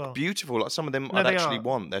prints look beautiful. Like some of them I'd actually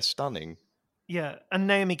want. They're stunning. Yeah, and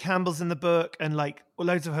Naomi Campbell's in the book, and like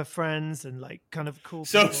loads of her friends, and like kind of cool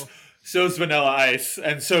people. So's Vanilla Ice,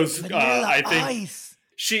 and so's I think Ice.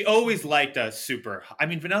 She always liked a super. I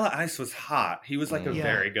mean, Vanilla Ice was hot. He was like a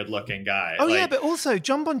very good-looking guy. Oh yeah, but also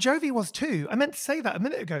John Bon Jovi was too. I meant to say that a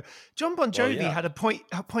minute ago. John Bon Jovi had a point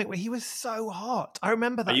where he was so hot. I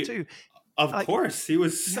remember that too. Of course, he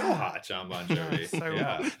was so hot, John Bon Jovi.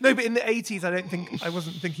 Hot. No, but in the 80s, I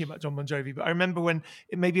wasn't thinking about John Bon Jovi, but I remember when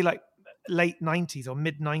it maybe like late 90s or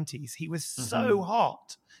mid 90s, he was so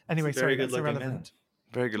hot. Anyway, sorry, that's irrelevant.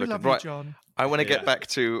 Very good looking. Right, John. I want to get back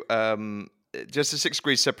to just a 6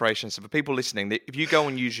 degrees separation. So for people listening, if you go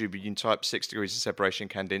on YouTube, you can type 6 degrees of separation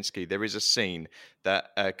Kandinsky. There is a scene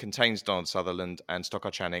that contains Donald Sutherland and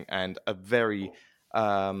Stockard Channing and a very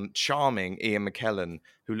charming Ian McKellen,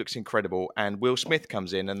 who looks incredible, and Will Smith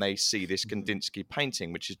comes in, and they see this Kandinsky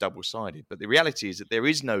painting, which is double-sided. But the reality is that there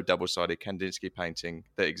is no double-sided Kandinsky painting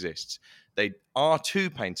that exists. There are 2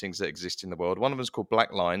 paintings that exist in the world. One of them is called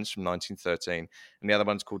Black Lines from 1913, and the other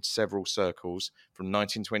one's called Several Circles from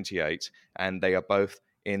 1928, and they are both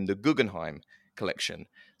in the Guggenheim collection.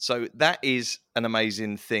 So that is an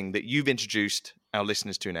amazing thing that you've introduced our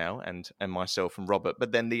listeners to now, and myself and Robert.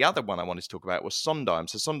 But then the other one I wanted to talk about was Sondheim.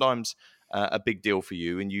 So Sondheim's a big deal for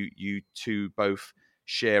you, and you two both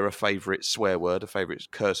share a favourite swear word, a favourite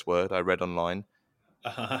curse word I read online.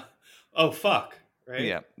 Oh, fuck. Right?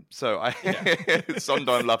 Yeah. So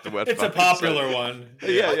Sondheim loved the word it's fuck. It's a popular one.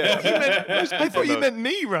 Yeah. I thought you meant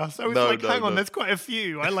knee, Russ. I was hang on, there's quite a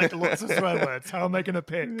few. I like lots of swear words. How am I going to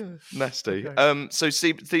pick? Nasty. Okay. So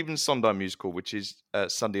Stephen Sondheim musical, which is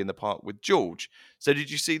Sunday in the Park with George. So did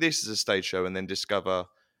you see this as a stage show and then discover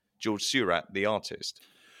George Seurat, the artist?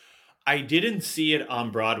 I didn't see it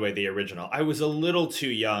on Broadway, the original. I was a little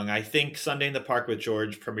too young. I think Sunday in the Park with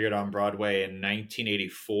George premiered on Broadway in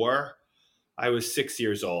 1984. I was 6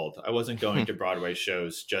 years old. I wasn't going to Broadway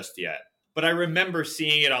shows just yet. But I remember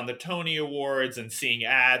seeing it on the Tony Awards and seeing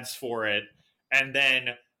ads for it. And then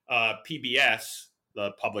PBS,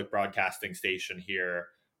 the public broadcasting station here,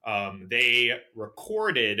 they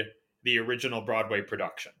recorded the original Broadway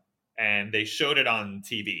production. And they showed it on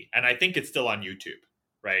TV. And I think it's still on YouTube,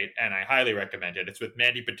 right? And I highly recommend it. It's with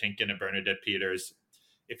Mandy Patinkin and Bernadette Peters.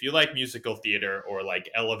 If you like musical theater or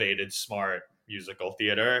like elevated, smart musical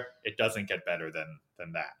theater, it doesn't get better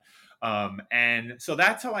than that. And so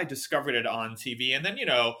that's how I discovered it on TV. And then,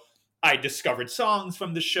 I discovered songs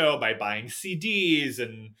from the show by buying CDs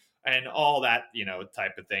and all that,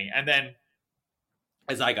 type of thing. And then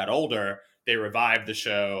as I got older, they revived the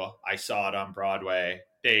show. I saw it on Broadway.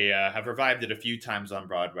 They have revived it a few times on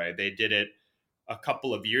Broadway. They did it a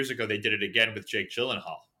couple of years ago. They did it again with Jake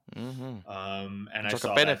Gyllenhaal. Mm-hmm. And it's I like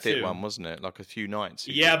saw a benefit that too. one, wasn't it? Like a few nights.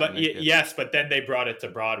 Yeah, but yes, but then they brought it to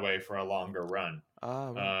Broadway for a longer run.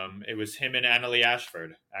 Oh, right. It was him and Annalee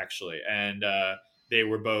Ashford, actually, and they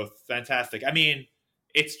were both fantastic. I mean,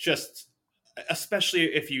 it's just, especially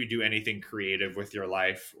if you do anything creative with your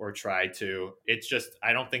life or try to, it's just,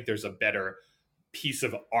 I don't think there's a better piece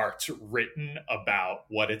of art written about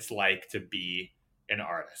what it's like to be an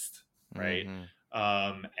artist, right?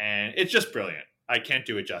 Mm-hmm. And it's just brilliant. I can't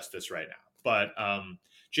do it justice right now. But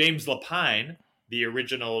James Lapine, the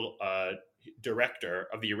original director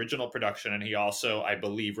of the original production, and he also, I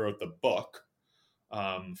believe, wrote the book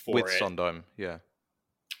for with it. Sondheim, yeah.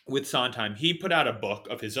 With Sondheim. He put out a book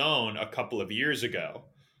of his own a couple of years ago,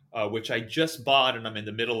 which I just bought and I'm in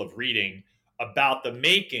the middle of reading, about the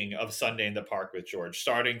making of Sunday in the Park with George,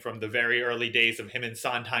 starting from the very early days of him and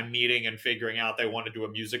Sondheim meeting and figuring out they want to do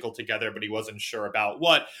a musical together, but he wasn't sure about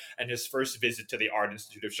what, and his first visit to the Art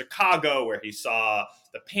Institute of Chicago, where he saw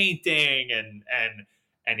the painting,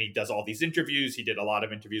 and he does all these interviews. He did a lot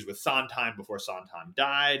of interviews with Sondheim before Sondheim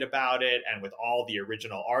died about it, and with all the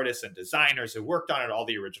original artists and designers who worked on it, all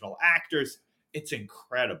the original actors. It's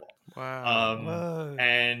incredible. Wow.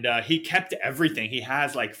 And he kept everything. He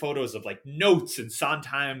has like photos of like notes and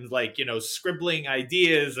sometimes like, scribbling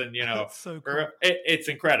ideas and, That's so cool. It's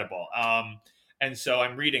incredible. And so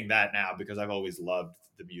I'm reading that now because I've always loved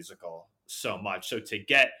the musical so much. So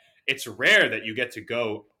it's rare that you get to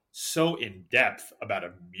go so in depth about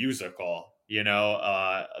a musical,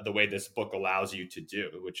 the way this book allows you to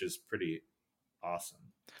do, which is pretty awesome.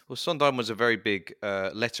 Well, Sondheim was a very big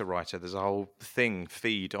letter writer. There's a whole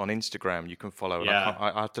feed on Instagram you can follow. Yeah.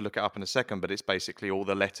 I have to look it up in a second, but it's basically all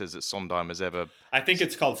the letters that Sondheim has ever... I think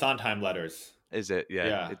it's called Sondheim Letters. Is it?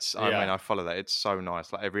 Yeah. I mean, I follow that. It's so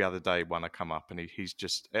nice. Like every other day when I come up, and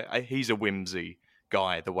he's a whimsy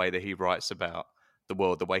guy, the way that he writes about the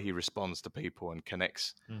world, the way he responds to people and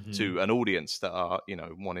connects to an audience that are,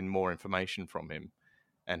 wanting more information from him.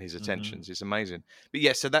 And his attentions is amazing. But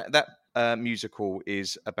yeah, so that musical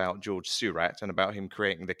is about George Seurat and about him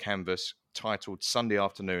creating the canvas titled Sunday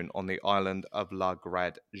Afternoon on the island of La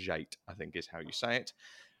Grande Jatte, I think is how you say it,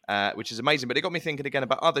 which is amazing. But it got me thinking again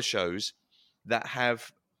about other shows that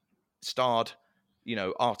have starred,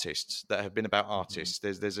 artists, that have been about artists.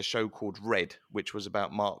 There's a show called Red, which was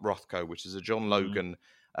about Mark Rothko, which is a John Logan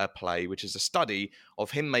play, which is a study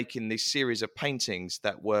of him making this series of paintings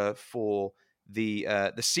that were for the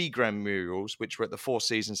Seagram murals, which were at the Four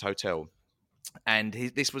Seasons Hotel And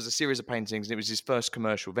this was a series of paintings, and it was his first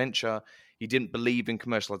commercial venture. He didn't believe in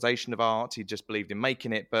commercialization of art. He just believed in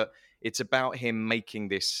making it. But it's about him making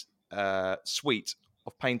this suite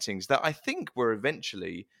of paintings that I think were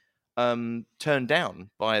eventually turned down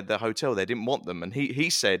by the hotel. They didn't want them. And he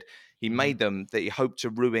said he made them that he hoped to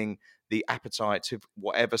ruin the appetite of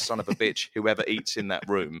whatever son of a bitch, whoever eats in that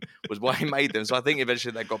room, was why he made them. So I think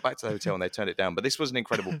eventually they got back to the hotel and they turned it down. But this was an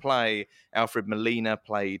incredible play. Alfred Molina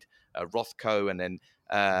played Rothko, and then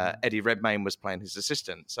Eddie Redmayne was playing his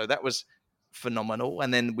assistant. So that was phenomenal.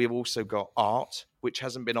 And then we've also got Art, which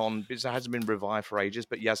hasn't been revived for ages,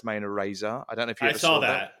 but Yasmina Reza. I don't know if you ever saw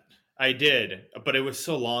that. I did, but it was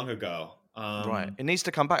so long ago. Right. It needs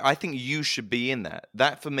to come back. I think you should be in that.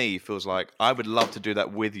 That for me feels like I would love to do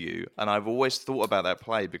that with you. And I've always thought about that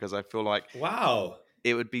play because I feel like, wow,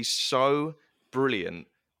 it would be so brilliant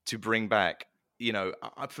to bring back,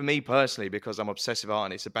 for me personally, because I'm obsessive art,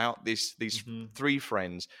 and it's about these three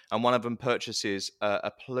friends, and one of them purchases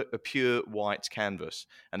a pure white canvas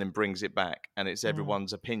and then brings it back. And it's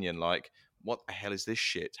everyone's opinion, like, what the hell is this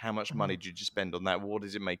shit? How much money did you spend on that? What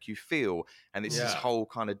does it make you feel? And it's this whole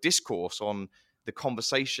kind of discourse on the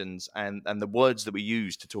conversations and the words that we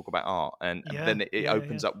use to talk about art. And then it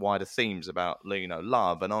opens up wider themes about,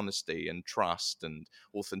 love and honesty and trust and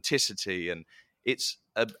authenticity. And it's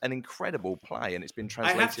an incredible play, and it's been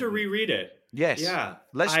translated. I have to reread it. Yes. Yeah.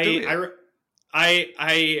 Let's do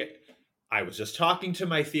it. I was just talking to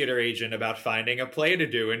my theater agent about finding a play to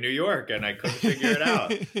do in New York, and I couldn't figure it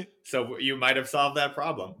out. So you might have solved that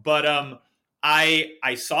problem. But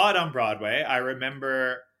I saw it on Broadway. I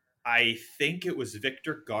remember, I think it was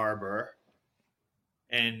Victor Garber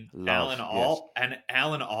and Alan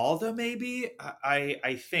Alda, maybe.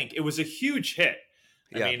 I think it was a huge hit.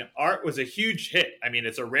 I mean, Art was a huge hit. I mean,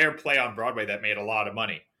 it's a rare play on Broadway that made a lot of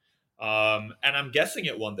money. And I'm guessing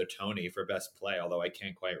it won the Tony for Best Play, although I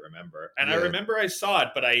can't quite remember. And I remember I saw it,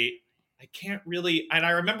 but I can't really. And I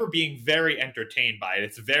remember being very entertained by it.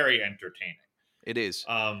 It's very entertaining. It is.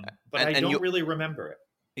 But I don't really remember it.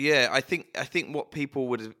 Yeah, I think what people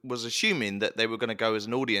was assuming that they were going to go as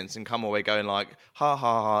an audience and come away going like, ha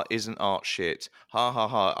ha ha, isn't art shit? Ha ha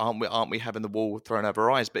ha, aren't we having the wall thrown over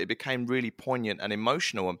our eyes? But it became really poignant and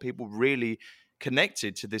emotional, and people really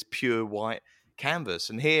connected to this pure white canvas.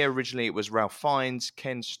 And here originally it was Ralph Fiennes,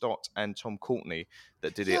 Ken Stott, and Tom Courtenay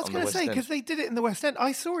that did it on the West End. I was going to say, because they did it in the West End.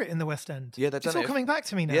 I saw it in the West End. Yeah, that's all coming back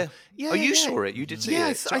to me now. Yeah. You saw it? You did see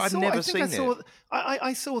it? So I've never seen it.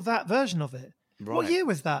 I saw that version of it. Right. What year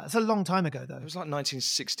was that? It's a long time ago, though. It was like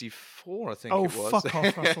 1964, I think it was. Oh, fuck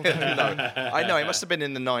off, Russell. No, I know. It must have been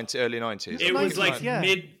in the early 90s. It was like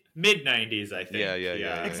mid-90s, I think.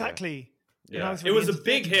 Yeah. Exactly. Yeah. It was a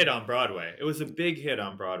big hit on Broadway.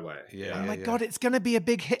 Yeah. Oh my God, it's going to be a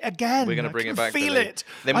big hit again. We're going to bring it back. Feel it.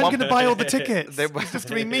 I'm going to buy all the tickets. It's just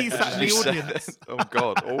going to be me sat in the audience. Oh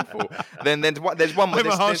God, awful. Then there's one more.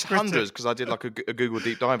 There's hundreds, because I did like a Google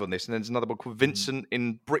deep dive on this, and there's another one called Vincent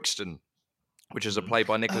in Brixton, which is a play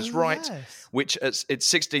by Nicholas Wright, which at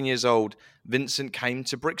 16 years old, Vincent came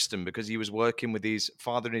to Brixton because he was working with his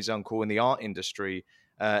father and his uncle in the art industry,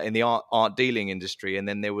 in the art dealing industry. And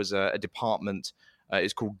then there was a department,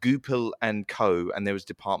 it's called Goupil and Co. And there was a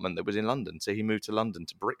department that was in London. So he moved to London,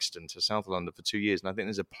 to Brixton, to South London for 2 years. And I think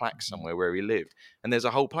there's a plaque somewhere where he lived. And there's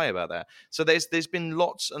a whole play about that. So there's been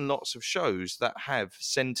lots and lots of shows that have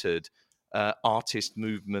centered artist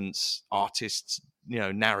movements, artists,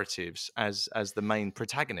 narratives as the main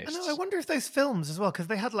protagonists. I know. I wonder if those films as well, because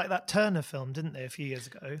they had like that Turner film, didn't they, a few years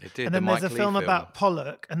ago? They did. And then there's a film about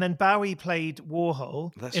Pollock, and then Bowie played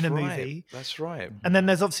Warhol in a movie. That's right. And then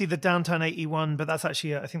there's obviously the Downtown 81, but that's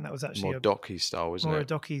actually, I think that was actually more docu style, wasn't it? More a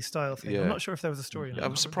docu style thing. Yeah. I'm not sure if there was a story.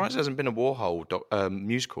 I'm surprised there hasn't been a Warhol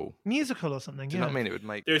musical or something. Do you know what I mean? It would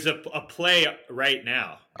make. There's a play right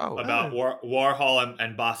now about Warhol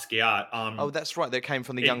and Basquiat. Oh, that's right. That came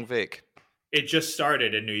from the Young Vic. It just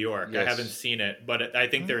started in New York. Yes. I haven't seen it, but I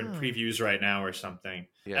think they're in previews right now or something.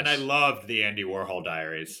 Yes. And I loved the Andy Warhol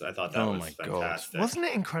Diaries. I thought that was fantastic. God. Wasn't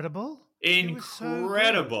it incredible?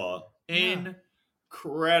 Incredible.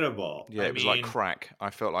 Incredible. Yeah, it was like crack. I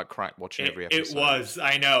felt like crack watching every episode. It was.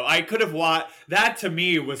 I know. I could have watched... That to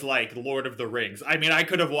me was like Lord of the Rings. I mean, I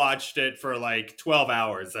could have watched it for like 12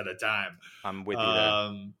 hours at a time. I'm with you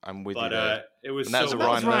there. I'm with you there. It was that was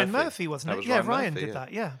Ryan Murphy, wasn't it? Yeah, Ryan did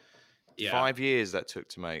that, yeah. 5 years that took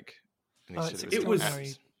to make. It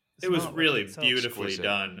was really beautifully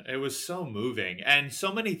done. It was so moving, and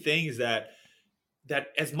so many things that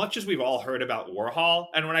as much as we've all heard about Warhol,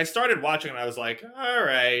 and when I started watching it, I was like, all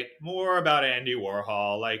right, more about Andy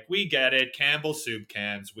Warhol. Like, we get it. Campbell soup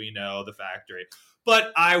cans, we know, the factory.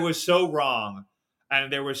 But I was so wrong.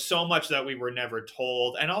 And there was so much that we were never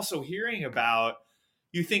told. And also hearing about,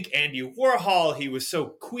 you think Andy Warhol, he was so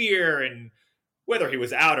queer, and whether he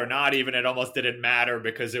was out or not, even, it almost didn't matter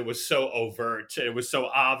because it was so overt. It was so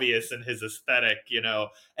obvious in his aesthetic,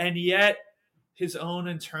 and yet his own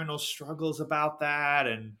internal struggles about that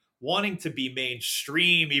and wanting to be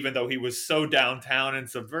mainstream, even though he was so downtown and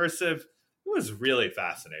subversive. It was really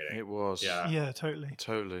fascinating. It was. Yeah, totally.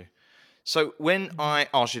 Totally. So when I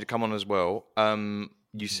asked you to come on as well,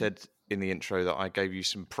 you said in the intro that I gave you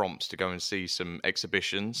some prompts to go and see some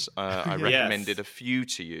exhibitions. I recommended a few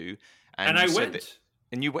to you. And I you went. That,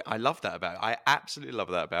 and you went. I love that about. I absolutely love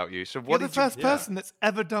that about you. So You're the first person that's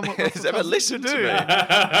ever done what has ever listened to me.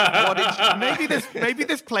 Maybe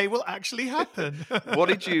this play will actually happen. What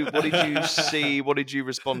did you see? What did you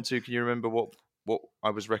respond to? Can you remember what I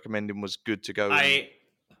was recommending was good to go? I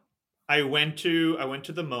went to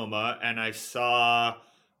the MoMA and I saw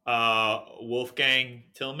Wolfgang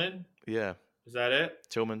Tillman. Yeah. Is that it?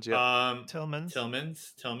 Tillman's, yeah. Tillman's,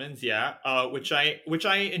 yeah. Which I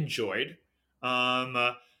enjoyed.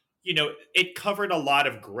 It covered a lot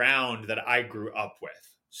of ground that I grew up with.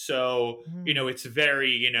 So, it's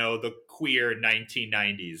very, the queer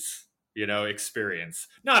 1990s, experience.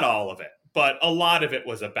 Not all of it, but a lot of it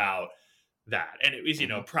was about that. And it was,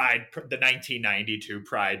 Pride, the 1992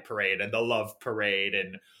 Pride Parade and the Love Parade,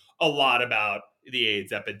 and a lot about the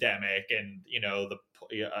AIDS epidemic and,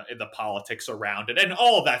 the politics around it. And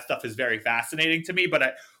all of that stuff is very fascinating to me,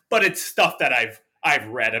 but it's stuff that I've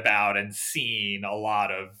read about and seen a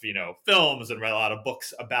lot of, films and read a lot of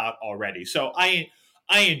books about already. So I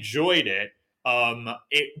enjoyed it.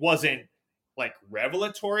 It wasn't like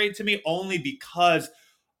revelatory to me, only because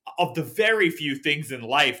of the very few things in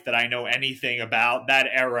life that I know anything about. That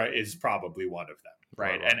era is probably one of them.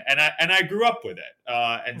 Right. And I grew up with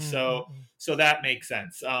it. So that makes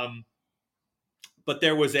sense. But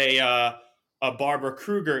there was a Barbara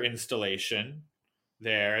Kruger installation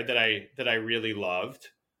there that I really loved.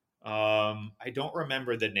 I don't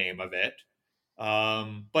remember the name of it.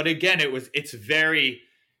 But again, it's very,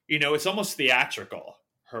 it's almost theatrical,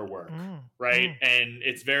 her work, right? And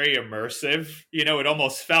it's very immersive. It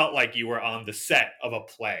almost felt like you were on the set of a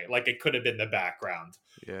play, like it could have been the background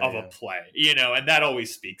of a play, and that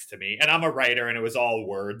always speaks to me. And I'm a writer, and it was all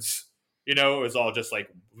words, it was all just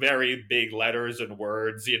like very big letters and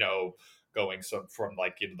words, going from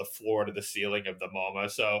like the floor to the ceiling of the MoMA.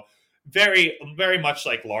 So very, very much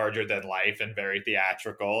like larger than life and very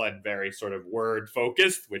theatrical and very sort of word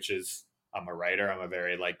focused, which is, I'm a writer. I'm a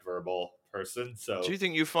very like verbal person. So do you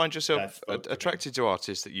think you find yourself attracted to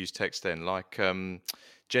artists that use text then? Like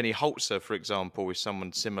Jenny Holzer, for example, is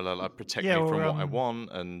someone similar, like Protect Me From What I Want,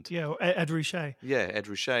 and Ed Ruscha. Yeah, Ed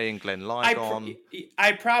Ruscha and Glenn Ligon.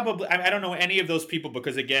 I don't know any of those people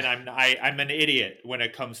because again, I'm an idiot when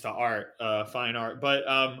it comes to art, fine art. But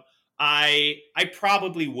I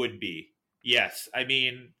probably would be. Yes, I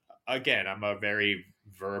mean, again, I'm a very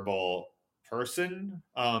verbal person,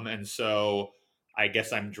 and so I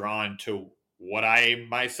guess I'm drawn to what I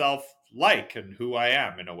myself like and who I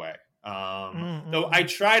am in a way. Though I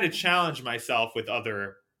try to challenge myself with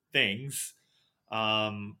other things.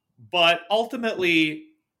 But ultimately,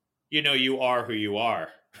 you are who you are.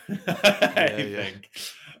 I think.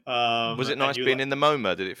 Was it nice being in the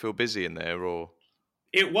MoMA? Did it feel busy in there, or?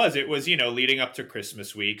 It was, leading up to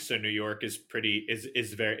Christmas week. So New York is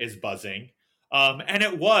buzzing. And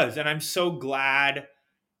it was, and I'm so glad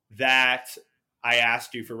that I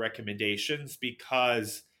asked you for recommendations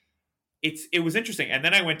because it was interesting. And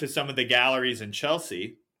then I went to some of the galleries in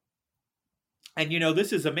Chelsea. And,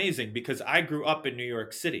 this is amazing because I grew up in New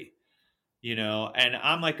York City, and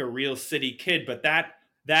I'm like a real city kid. But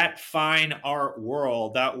that fine art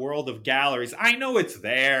world, that world of galleries, I know it's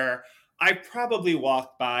there. I probably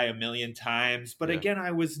walked by a million times. But again,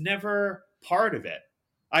 I was never part of it.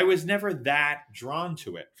 I was never that drawn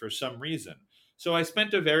to it for some reason. So I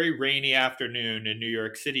spent a very rainy afternoon in New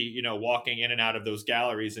York City, walking in and out of those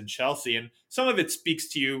galleries in Chelsea. And some of it speaks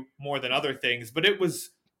to you more than other things, but it was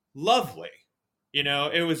lovely.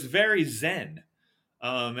 It was very zen.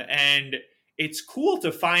 And it's cool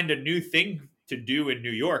to find a new thing to do in New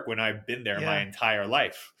York when I've been there my entire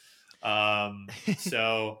life.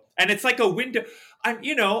 So, and it's like a window.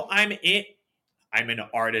 I'm an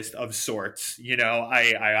artist of sorts,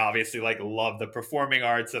 I obviously love the performing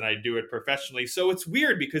arts and I do it professionally. So it's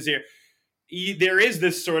weird because there is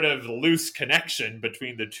this sort of loose connection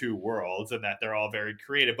between the two worlds and that they're all very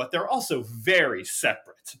creative, but they're also very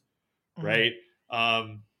separate. Right.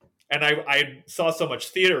 And I saw so much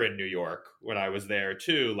theater in New York when I was there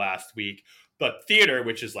too last week, but theater,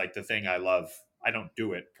 which is like the thing I love I don't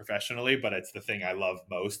do it professionally, but it's the thing I love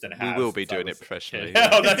most and have. We will be doing it professionally.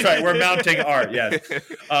 Oh, that's right. We're mounting art. Yes.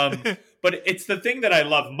 But it's the thing that I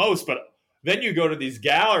love most. But then you go to these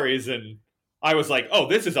galleries and I was like, oh,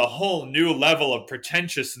 this is a whole new level of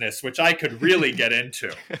pretentiousness, which I could really get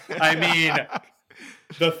into. I mean,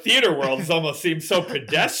 the theater world almost seems so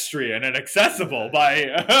pedestrian and accessible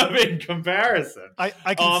in comparison.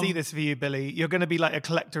 I can see this for you, Billy. You're going to be like a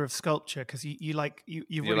collector of sculpture because you've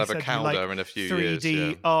really have said a calendar you like in a few 3D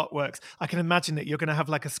years, artworks. I can imagine that you're going to have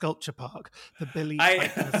like a sculpture park, the Billy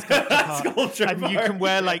sculpture park, and park. you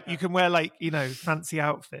can wear like fancy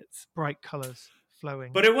outfits, bright colors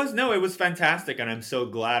flowing. But it was fantastic, and I'm so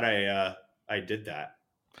glad I did that.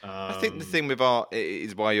 I think the thing with art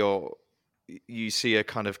is why you see a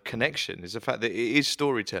kind of connection is the fact that it is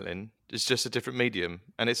storytelling. It's just a different medium,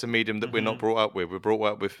 and it's a medium that we're not brought up with. We're brought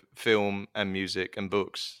up with film and music and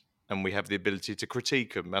books, and we have the ability to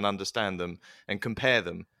critique them and understand them and compare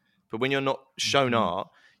them. But when you're not shown art,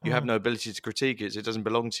 you have no ability to critique it. So it doesn't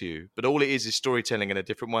belong to you. But all it is storytelling in a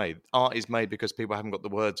different way. Art is made because people haven't got the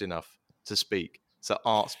words enough to speak. So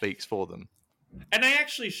art speaks for them. And I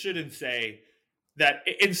actually shouldn't say that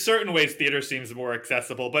in certain ways theater seems more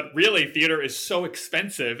accessible, but really theater is so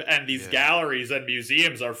expensive, and these galleries and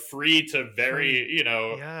museums are free to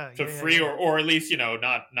or at least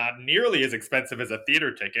not nearly as expensive as a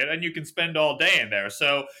theater ticket, and you can spend all day in there.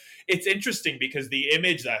 So it's interesting because the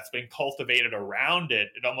image that's been cultivated around it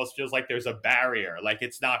almost feels like there's a barrier, like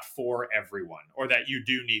it's not for everyone, or that you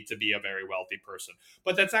do need to be a very wealthy person.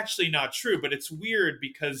 But that's actually not true. But it's weird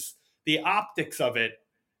because the optics of it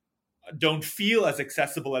don't feel as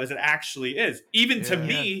accessible as it actually is, even to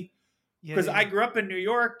me, because I grew up in New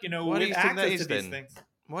York, Why with access to these things.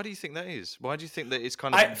 Why do you think that is? Why do you think that it's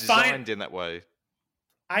kind of designed in that way?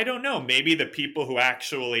 I don't know. Maybe the people who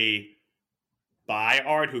actually buy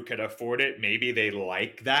art, who could afford it, maybe they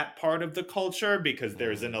like that part of the culture because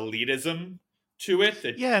there's an elitism to it.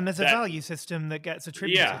 And there's a value system that gets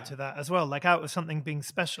attributed to that as well, like out of something being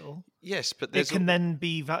special. Yes, but it can then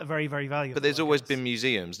be very, very valuable. But there's always been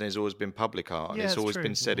museums, and there's always been public art, and it's always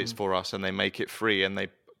been said it's for us, and they make it free, and they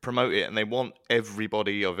promote it, and they want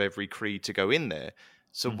everybody of every creed to go in there.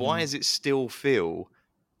 So why does it still feel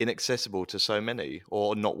inaccessible to so many,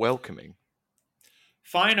 or not welcoming?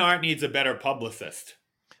 Fine art needs a better publicist.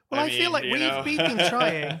 Well, I feel like we've been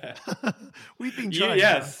trying. We've been trying.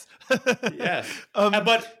 Yes. Yes.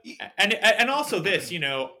 But also this,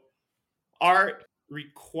 art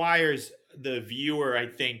requires the viewer, I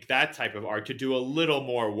think, that type of art to do a little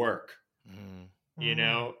more work.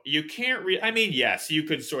 You can't yes, you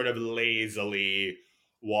could sort of lazily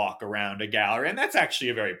walk around a gallery, and that's actually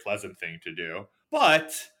a very pleasant thing to do.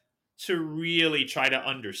 But to really try to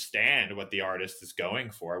understand what the artist is going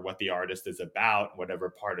for, what the artist is about, whatever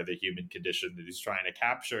part of the human condition that he's trying to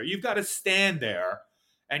capture, you've got to stand there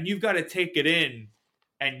and you've got to take it in,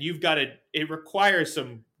 and it requires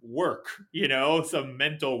some work, some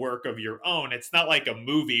mental work of your own. It's not like a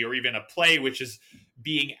movie or even a play, which is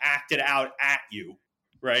being acted out at you,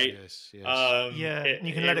 right? Yes. You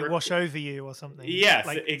can let it wash over you or something. Yes,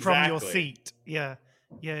 like exactly. From your seat. Yeah.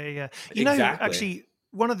 Actually,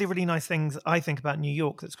 one of the really nice things I think about New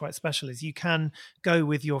York that's quite special is you can go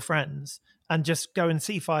with your friends and just go and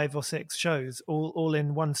see 5 or 6 shows all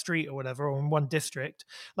in one street or whatever, or in one district.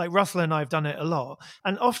 Like Russell and I have done it a lot.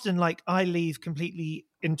 And often I leave completely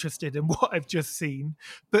interested in what I've just seen.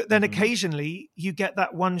 But then occasionally you get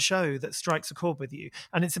that one show that strikes a chord with you.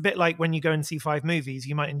 And it's a bit like when you go and see 5 movies,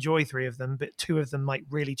 you might enjoy 3 of them, but 2 of them might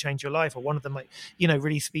really change your life, or one of them might,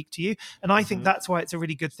 really speak to you. And I think that's why it's a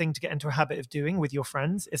really good thing to get into a habit of doing with your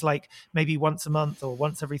friends. It's like maybe once a month or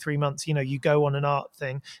once every 3 months, you go on an art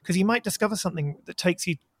thing, because you might discover something that takes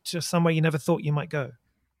you to somewhere you never thought you might go.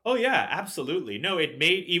 Oh yeah, absolutely. No,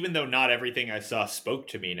 even though not everything I saw spoke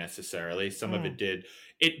to me necessarily, some of it did,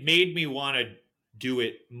 it made me want to do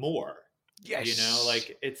it more. Yes.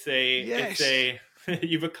 It's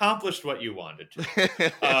you've accomplished what you wanted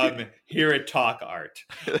to here at Talk Art.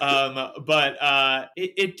 But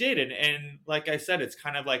it did. And like I said, it's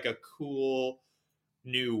kind of like a cool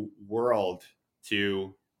new world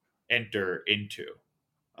to enter into.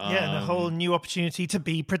 And a whole new opportunity to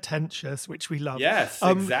be pretentious, which we love. Yes,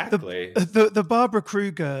 exactly. The Barbara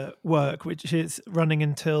Kruger work, which is running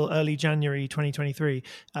until early January 2023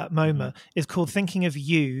 at MoMA, is called Thinking of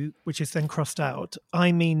You, which is then crossed out.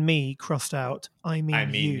 I mean me, crossed out. I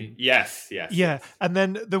mean you. Yes. Yeah, and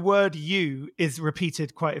then the word you is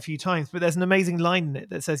repeated quite a few times, but there's an amazing line in it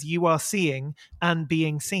that says, you are seeing and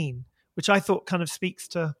being seen, which I thought kind of speaks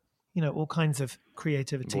to all kinds of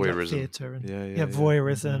creativity, like theatre and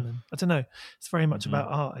voyeurism. And I don't know. It's very much about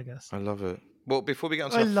art, I guess. I love it. Well, before we get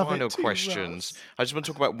on to our final questions, I just want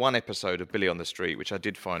to talk about one episode of Billy on the Street, which I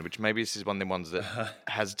did find, which maybe this is one of the ones that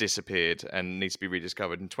has disappeared and needs to be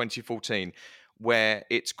rediscovered in 2014, where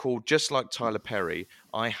it's called Just Like Tyler Perry,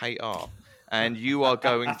 I Hate Art. And you are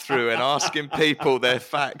going through and asking people their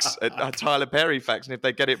facts, Tyler Perry facts, and if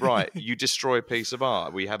they get it right, you destroy a piece of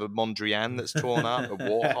art. We have a Mondrian that's torn up, a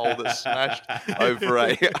Warhol that's smashed over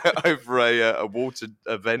a water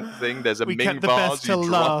event thing. There's a Ming vase you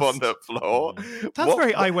drop on the floor. That's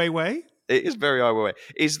very Ai Weiwei. It is very Ai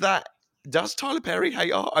Weiwei. Does Tyler Perry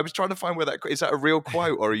hate art? I was trying to find where is that a real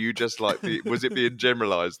quote, or are you just like, was it being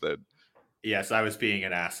generalized then? Yes, I was being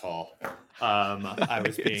an asshole. I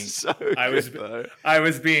was being so I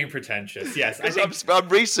was being pretentious. Yes, I'm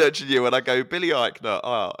researching you and I go Billy Eichner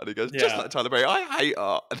art, and he goes just like Tyler Perry. I hate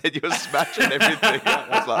art, and then you're smashing everything.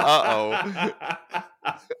 I was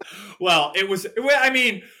like, Well, it was. I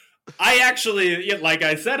mean, I actually, like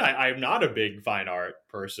I said, I'm not a big fine art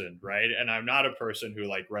person, right? And I'm not a person who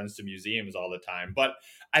like runs to museums all the time. But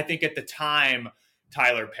I think at the time,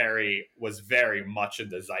 Tyler Perry was very much in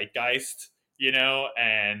the zeitgeist,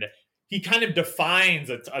 and he kind of defines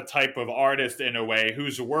a type of artist in a way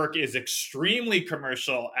whose work is extremely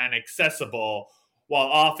commercial and accessible, while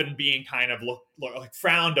often being kind of like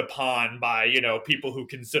frowned upon by, people who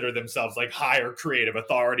consider themselves like higher creative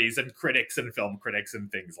authorities and critics and film critics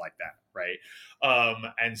and things like that, right?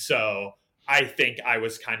 And so I think I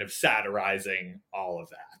was kind of satirizing all of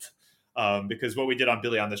that. Because what we did on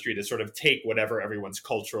Billy on the Street is sort of take whatever everyone's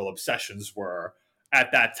cultural obsessions were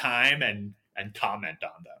at that time and comment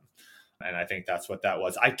on them. And I think that's what that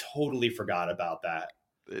was. I totally forgot about that.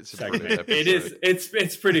 It's a segment. It is.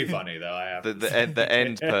 It's pretty funny though. I have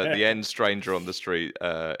the end stranger on the street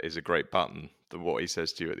is a great button. What he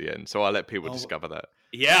says to you at the end. So I'll let people discover that.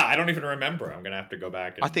 Yeah, I don't even remember. I'm gonna have to go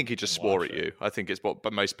back. I think he just swore at you. I think it's what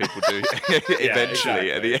most people do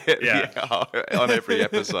eventually at the end. On every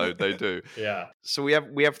episode they do. Yeah. So we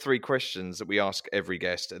have 3 questions that we ask every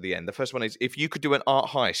guest at the end. The first one is, if you could do an art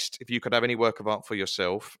heist, if you could have any work of art for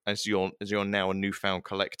yourself as you're now a newfound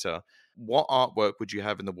collector, what artwork would you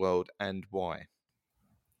have in the world and why?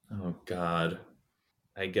 Oh God,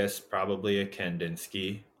 I guess probably a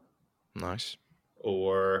Kandinsky. Nice.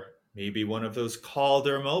 Or maybe one of those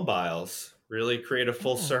Calder mobiles. Really create a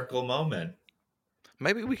full circle moment.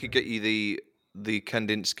 Maybe we could get you the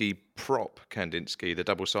Kandinsky prop Kandinsky, the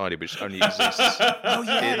double-sided, which only exists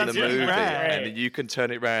in the movie. Right. And you can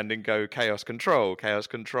turn it around and go chaos control.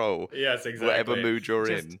 Yes, exactly. Whatever mood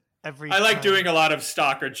you're in. I like doing a lot of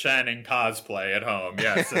Stockard Channing cosplay at home.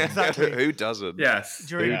 Yes, exactly. Who doesn't? Yes,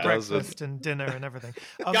 during breakfast and dinner and everything.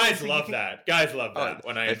 Guys love that. Guys love that.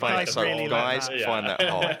 When I invite them. Really guys find that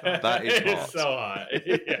hot. That is hot. It's so hot.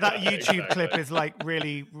 That YouTube clip is like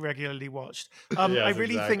really regularly watched. I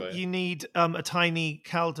really think you need a tiny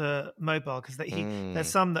Calder mobile, because there's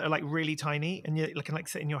some that are like really tiny and you can like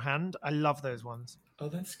sit in your hand. I love those ones. Oh,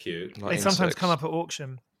 that's cute. They sometimes come up at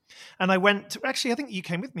auction. And I went to, actually, I think you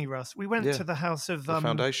came with me, Russ. We went to the house of the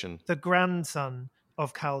foundation, the grandson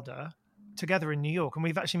of Calder, together in New York, and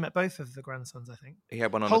we've actually met both of the grandsons. I think he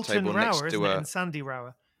had one on Holton the table Rower, next to and Sandy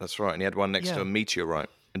Rower. That's right, and he had one next to a meteorite,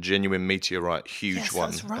 a genuine meteorite, huge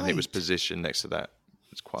one, that's right. And it was positioned next to that.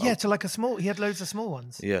 It's quite to like a small. He had loads of small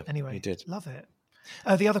ones. Yeah, anyway, he did. Love it.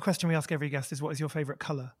 The other question we ask every guest is, what is your favorite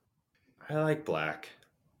color? I like black.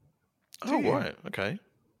 Oh, right, okay.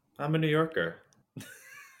 I'm a New Yorker.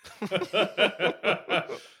 We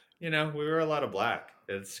wear a lot of black.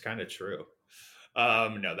 It's kind of true.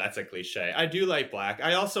 No, that's a cliche. I do like black.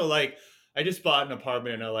 I also I just bought an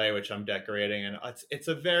apartment in LA, which I'm decorating, and it's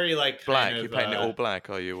a very like black. You're painting it all black,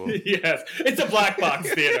 are you? Or... Yes, it's a black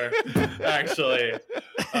box theater. Actually,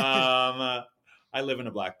 I live in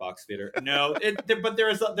a black box theater. No, but there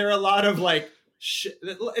are a lot of like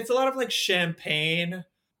it's a lot of like champagne.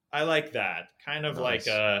 I like that kind of nice.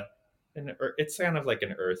 It's kind of like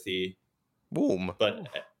an earthy, warm, but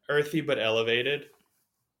elevated.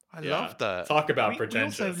 I love that. Talk about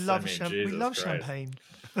pretentious. We also love we love champagne.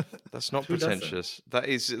 That's not pretentious. That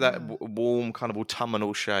is warm kind of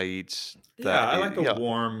autumnal shades. I like a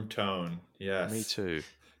warm tone. Yes, me too.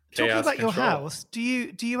 Talking about your house, do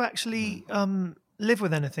you actually live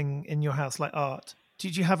with anything in your house like art?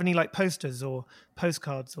 Did you have any like posters or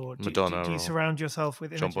postcards, or Madonna? Do you surround yourself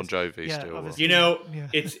with images? John Bon Jovi still?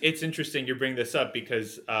 It's interesting you bring this up,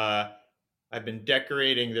 because I've been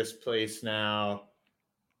decorating this place now,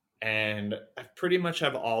 and I pretty much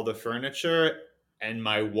have all the furniture, and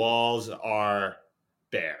my walls are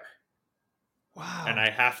bare. Wow! And I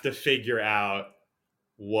have to figure out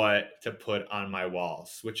what to put on my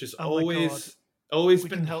walls, which is always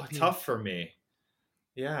been tough for me.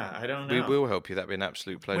 Yeah, I don't know. We will help you. That'd be an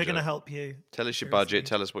absolute pleasure. We're going to help you. Tell us your budget.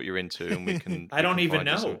 Tell us what you're into, and we can. I don't even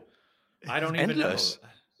know. I don't even know.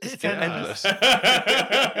 It's endless.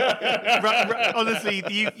 Honestly,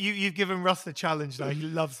 you've given Russ the challenge now. He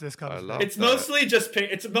loves this kind of thing. It's mostly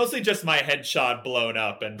just my headshot blown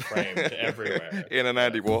up and framed everywhere in an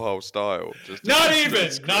Andy Warhol style. Not even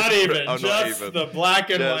just the black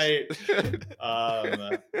and white.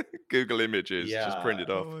 Google Images, just printed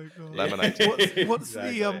off, laminated. What's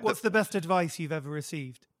the best advice you've ever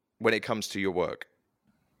received when it comes to your work?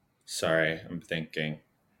 Sorry, I'm thinking.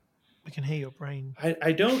 I can hear your brain.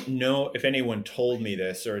 I don't know if anyone told me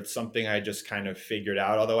this or it's something I just kind of figured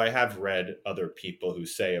out, although I have read other people who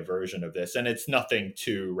say a version of this, and it's nothing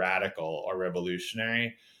too radical or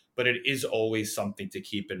revolutionary, but it is always something to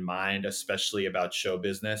keep in mind, especially about show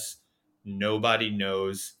business. Nobody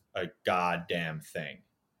knows a goddamn thing.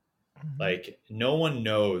 Like, no one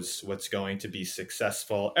knows what's going to be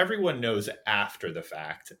successful. Everyone knows after the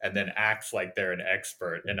fact and then acts like they're an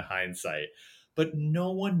expert in hindsight. But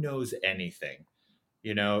no one knows anything,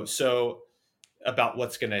 so about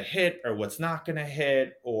what's going to hit or what's not going to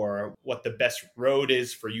hit, or what the best road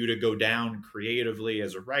is for you to go down creatively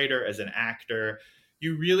as a writer, as an actor.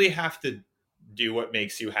 You really have to do what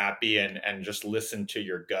makes you happy and just listen to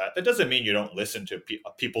your gut. That doesn't mean you don't listen to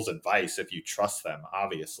people's advice if you trust them,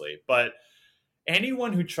 obviously. But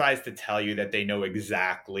anyone who tries to tell you that they know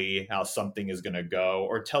exactly how something is going to go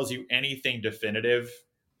or tells you anything definitive,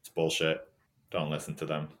 it's bullshit. Don't listen to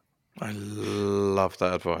them. I love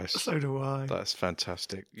that advice. So do I. That's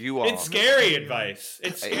fantastic. You are. It's scary advice.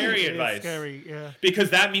 It's scary advice. It's scary, yeah.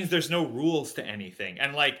 Because that means there's no rules to anything.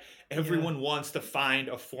 And everyone wants to find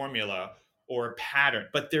a formula or a pattern,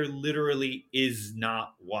 but there literally is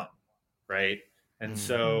not one, right? And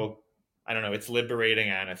so, I don't know, it's liberating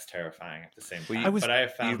and it's terrifying at the same time. But I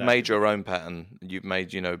have found you've made your own pattern. You've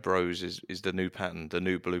made, Bros is the new pattern, the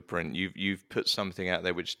new blueprint. You've put something out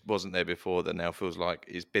there which wasn't there before that now feels like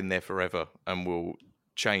it's been there forever and will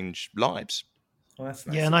change lives. Well, that's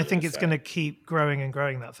nice. Yeah, and I think it's going to keep growing and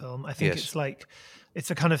growing, that film. I think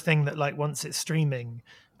it's a kind of thing that once it's streaming,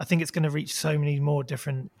 I think it's going to reach so many more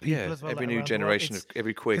different people as well. Every new generation of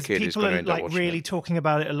every queer kid is going to end up watching people are really talking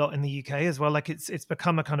about it a lot in the UK as well. It's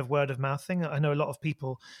become a kind of word of mouth thing. I know a lot of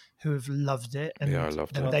people who have loved it, and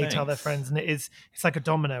they tell their friends, and it's like a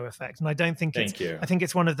domino effect. And I don't think I think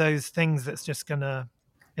it's one of those things that's just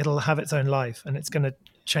it'll have its own life, and it's gonna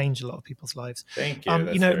change a lot of people's lives. Thank you.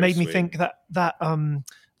 It made me think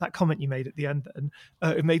that comment you made at the end, and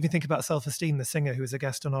it made me think about Self-Esteem, the singer who was a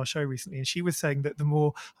guest on our show recently. And she was saying that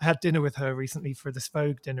I had dinner with her recently for this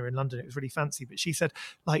Vogue dinner in London. It was really fancy. But she said,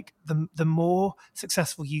 the more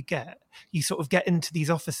successful you get, you sort of get into these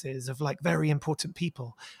offices of very important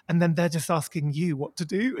people. And then they're just asking you what to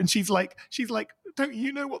do. And she's like, don't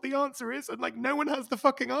you know what the answer is? And no one has the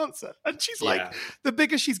fucking answer. And she's the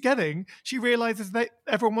bigger she's getting, she realizes that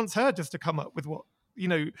everyone wants her just to come up with what,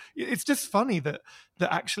 it's just funny that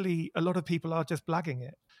actually a lot of people are just blagging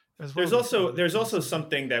it as well. There's also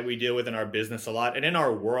something that we deal with in our business a lot and in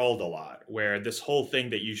our world a lot, where this whole thing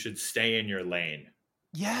that you should stay in your lane.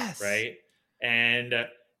 Yes. Right. And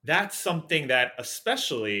that's something that,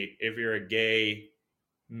 especially if you're a gay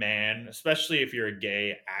man, especially if you're a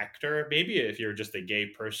gay actor, maybe if you're just a gay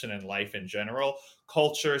person in life in general,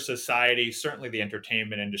 culture, society, certainly the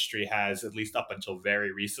entertainment industry has, at least up until very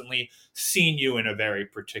recently, seen you in a very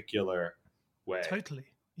particular way. Totally.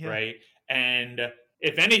 Yeah. Right. And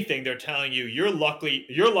if anything, they're telling you, you're lucky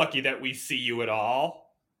that we see you at all.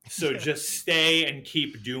 So just stay and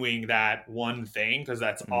keep doing that one thing, because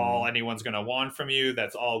that's all anyone's going to want from you.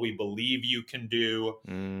 That's all we believe you can do,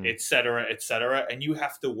 et cetera, et cetera. And you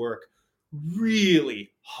have to work really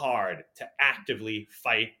hard to actively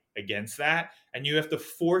fight against that. And you have to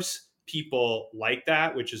force people like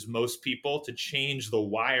that, which is most people, to change the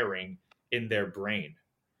wiring in their brain,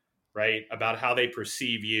 right? About how they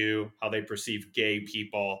perceive you, how they perceive gay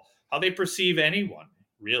people, how they perceive anyone,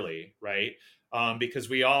 really, right? Because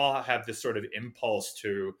we all have this sort of impulse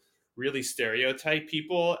to really stereotype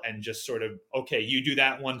people and just sort of, okay, you do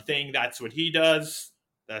that one thing, that's what he does,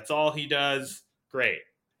 that's all he does, great.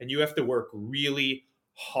 And you have to work really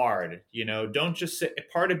hard, don't just sit.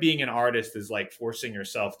 Part of being an artist is forcing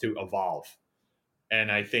yourself to evolve. And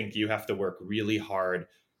I think you have to work really hard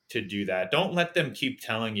to do that. Don't let them keep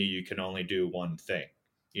telling you can only do one thing,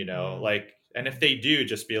 and if they do,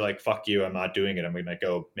 just be like, fuck you, I'm not doing it, I'm going to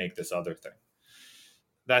go make this other thing.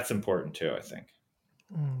 That's important too, I think.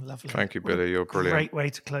 Lovely. Thank you, Billy. You're brilliant. Great way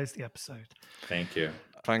to close the episode. Thank you.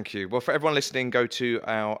 Thank you. Well, for everyone listening, go to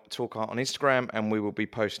our Talk Art on Instagram and we will be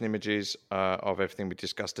posting images of everything we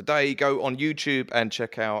discussed today. Go on YouTube and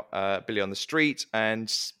check out Billy on the Street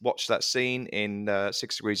and watch that scene in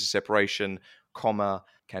 6 Degrees of Separation,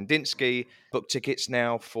 Kandinsky. Book tickets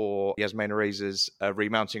now for Yasmina Reza's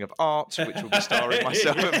remounting of Art, which will be starring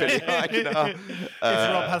myself and Billy Eichner. If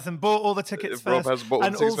Rob hasn't bought all the tickets first. Rob hasn't bought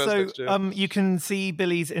all the tickets first, you can see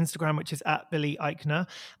Billy's Instagram, which is at Billy Eichner.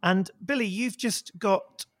 And Billy, you've just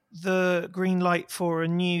got the green light for a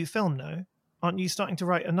new film, no? Aren't you starting to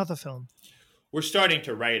write another film? We're starting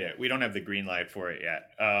to write it. We don't have the green light for it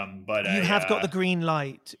yet. But you have got the green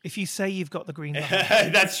light. If you say you've got the green light.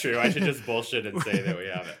 That's true. I should just bullshit and say that we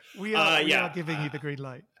have it. We are giving you the green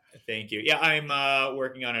light. Thank you. Yeah, I'm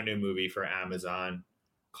working on a new movie for Amazon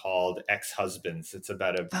called Ex-Husbands. It's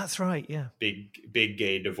about a big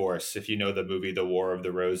gay divorce. If you know the movie The War of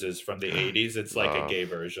the Roses from the 80s, it's like a gay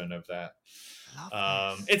version of that.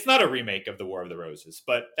 It's not a remake of The War of the Roses,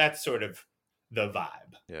 but that's sort of the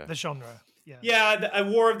vibe. Yeah. The genre. Yeah,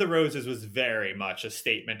 War of the Roses was very much a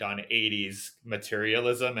statement on 80s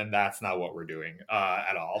materialism, and that's not what we're doing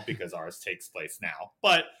at all, because ours takes place now.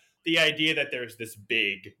 But the idea that there's this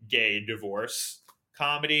big gay divorce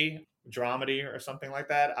comedy, dramedy, or something like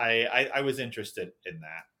that, I was interested in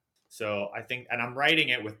that. So I think, and I'm writing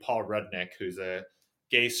it with Paul Rudnick, who's a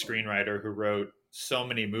gay screenwriter who wrote so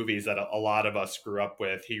many movies that a lot of us grew up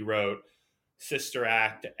with. He wrote Sister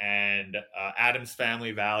Act and Addams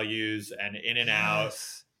Family Values and In and Out.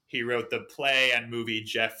 He wrote the play and movie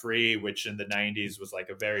Jeffrey, which in the 90s was like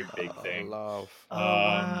a very big thing. Love.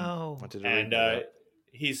 Wow.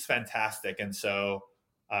 He's fantastic. And so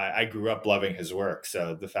I grew up loving his work.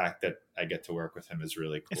 So the fact that I get to work with him is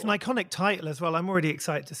really cool. It's an iconic title as well. I'm already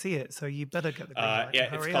excited to see it. So you better get the green light.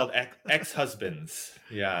 It's called Ex-Husbands.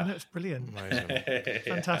 Yeah. That's brilliant. Amazing.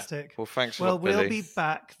 Fantastic. Well, thanks a lot, Billy. Billy. Be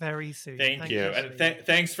back very soon. Thank you. And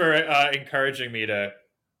thanks for encouraging me to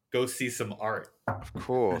go see some art. Of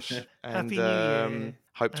course. And Happy New Year.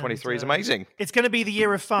 Hope 23 is amazing. It's going to be the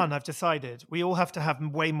year of fun, I've decided. We all have to have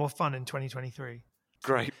way more fun in 2023.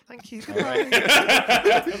 Great. Thank you. Goodbye.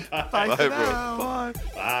 Bye for now. Bye.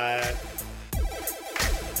 Bye.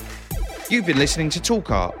 You've been listening to Talk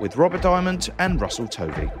Art with Robert Diamond and Russell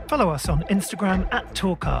Tovey. Follow us on Instagram at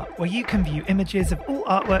Talk Art, where you can view images of all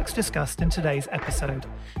artworks discussed in today's episode,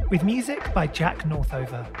 with music by Jack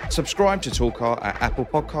Northover. Subscribe to Talk Art at Apple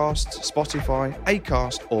Podcasts, Spotify,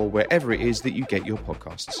 Acast, or wherever it is that you get your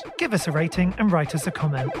podcasts. Give us a rating and write us a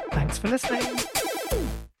comment. Thanks for listening.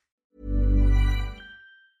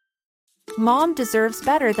 Mom deserves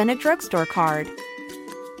better than a drugstore card.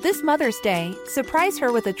 This Mother's Day, surprise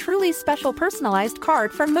her with a truly special personalized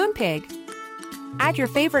card from Moonpig. Add your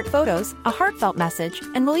favorite photos, a heartfelt message,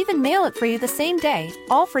 and we'll even mail it for you the same day,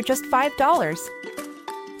 all for just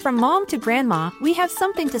 $5. From mom to grandma, we have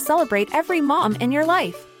something to celebrate every mom in your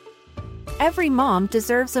life. Every mom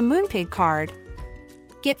deserves a Moonpig card.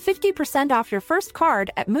 Get 50% off your first card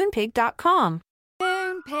at moonpig.com.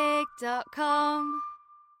 Moonpig.com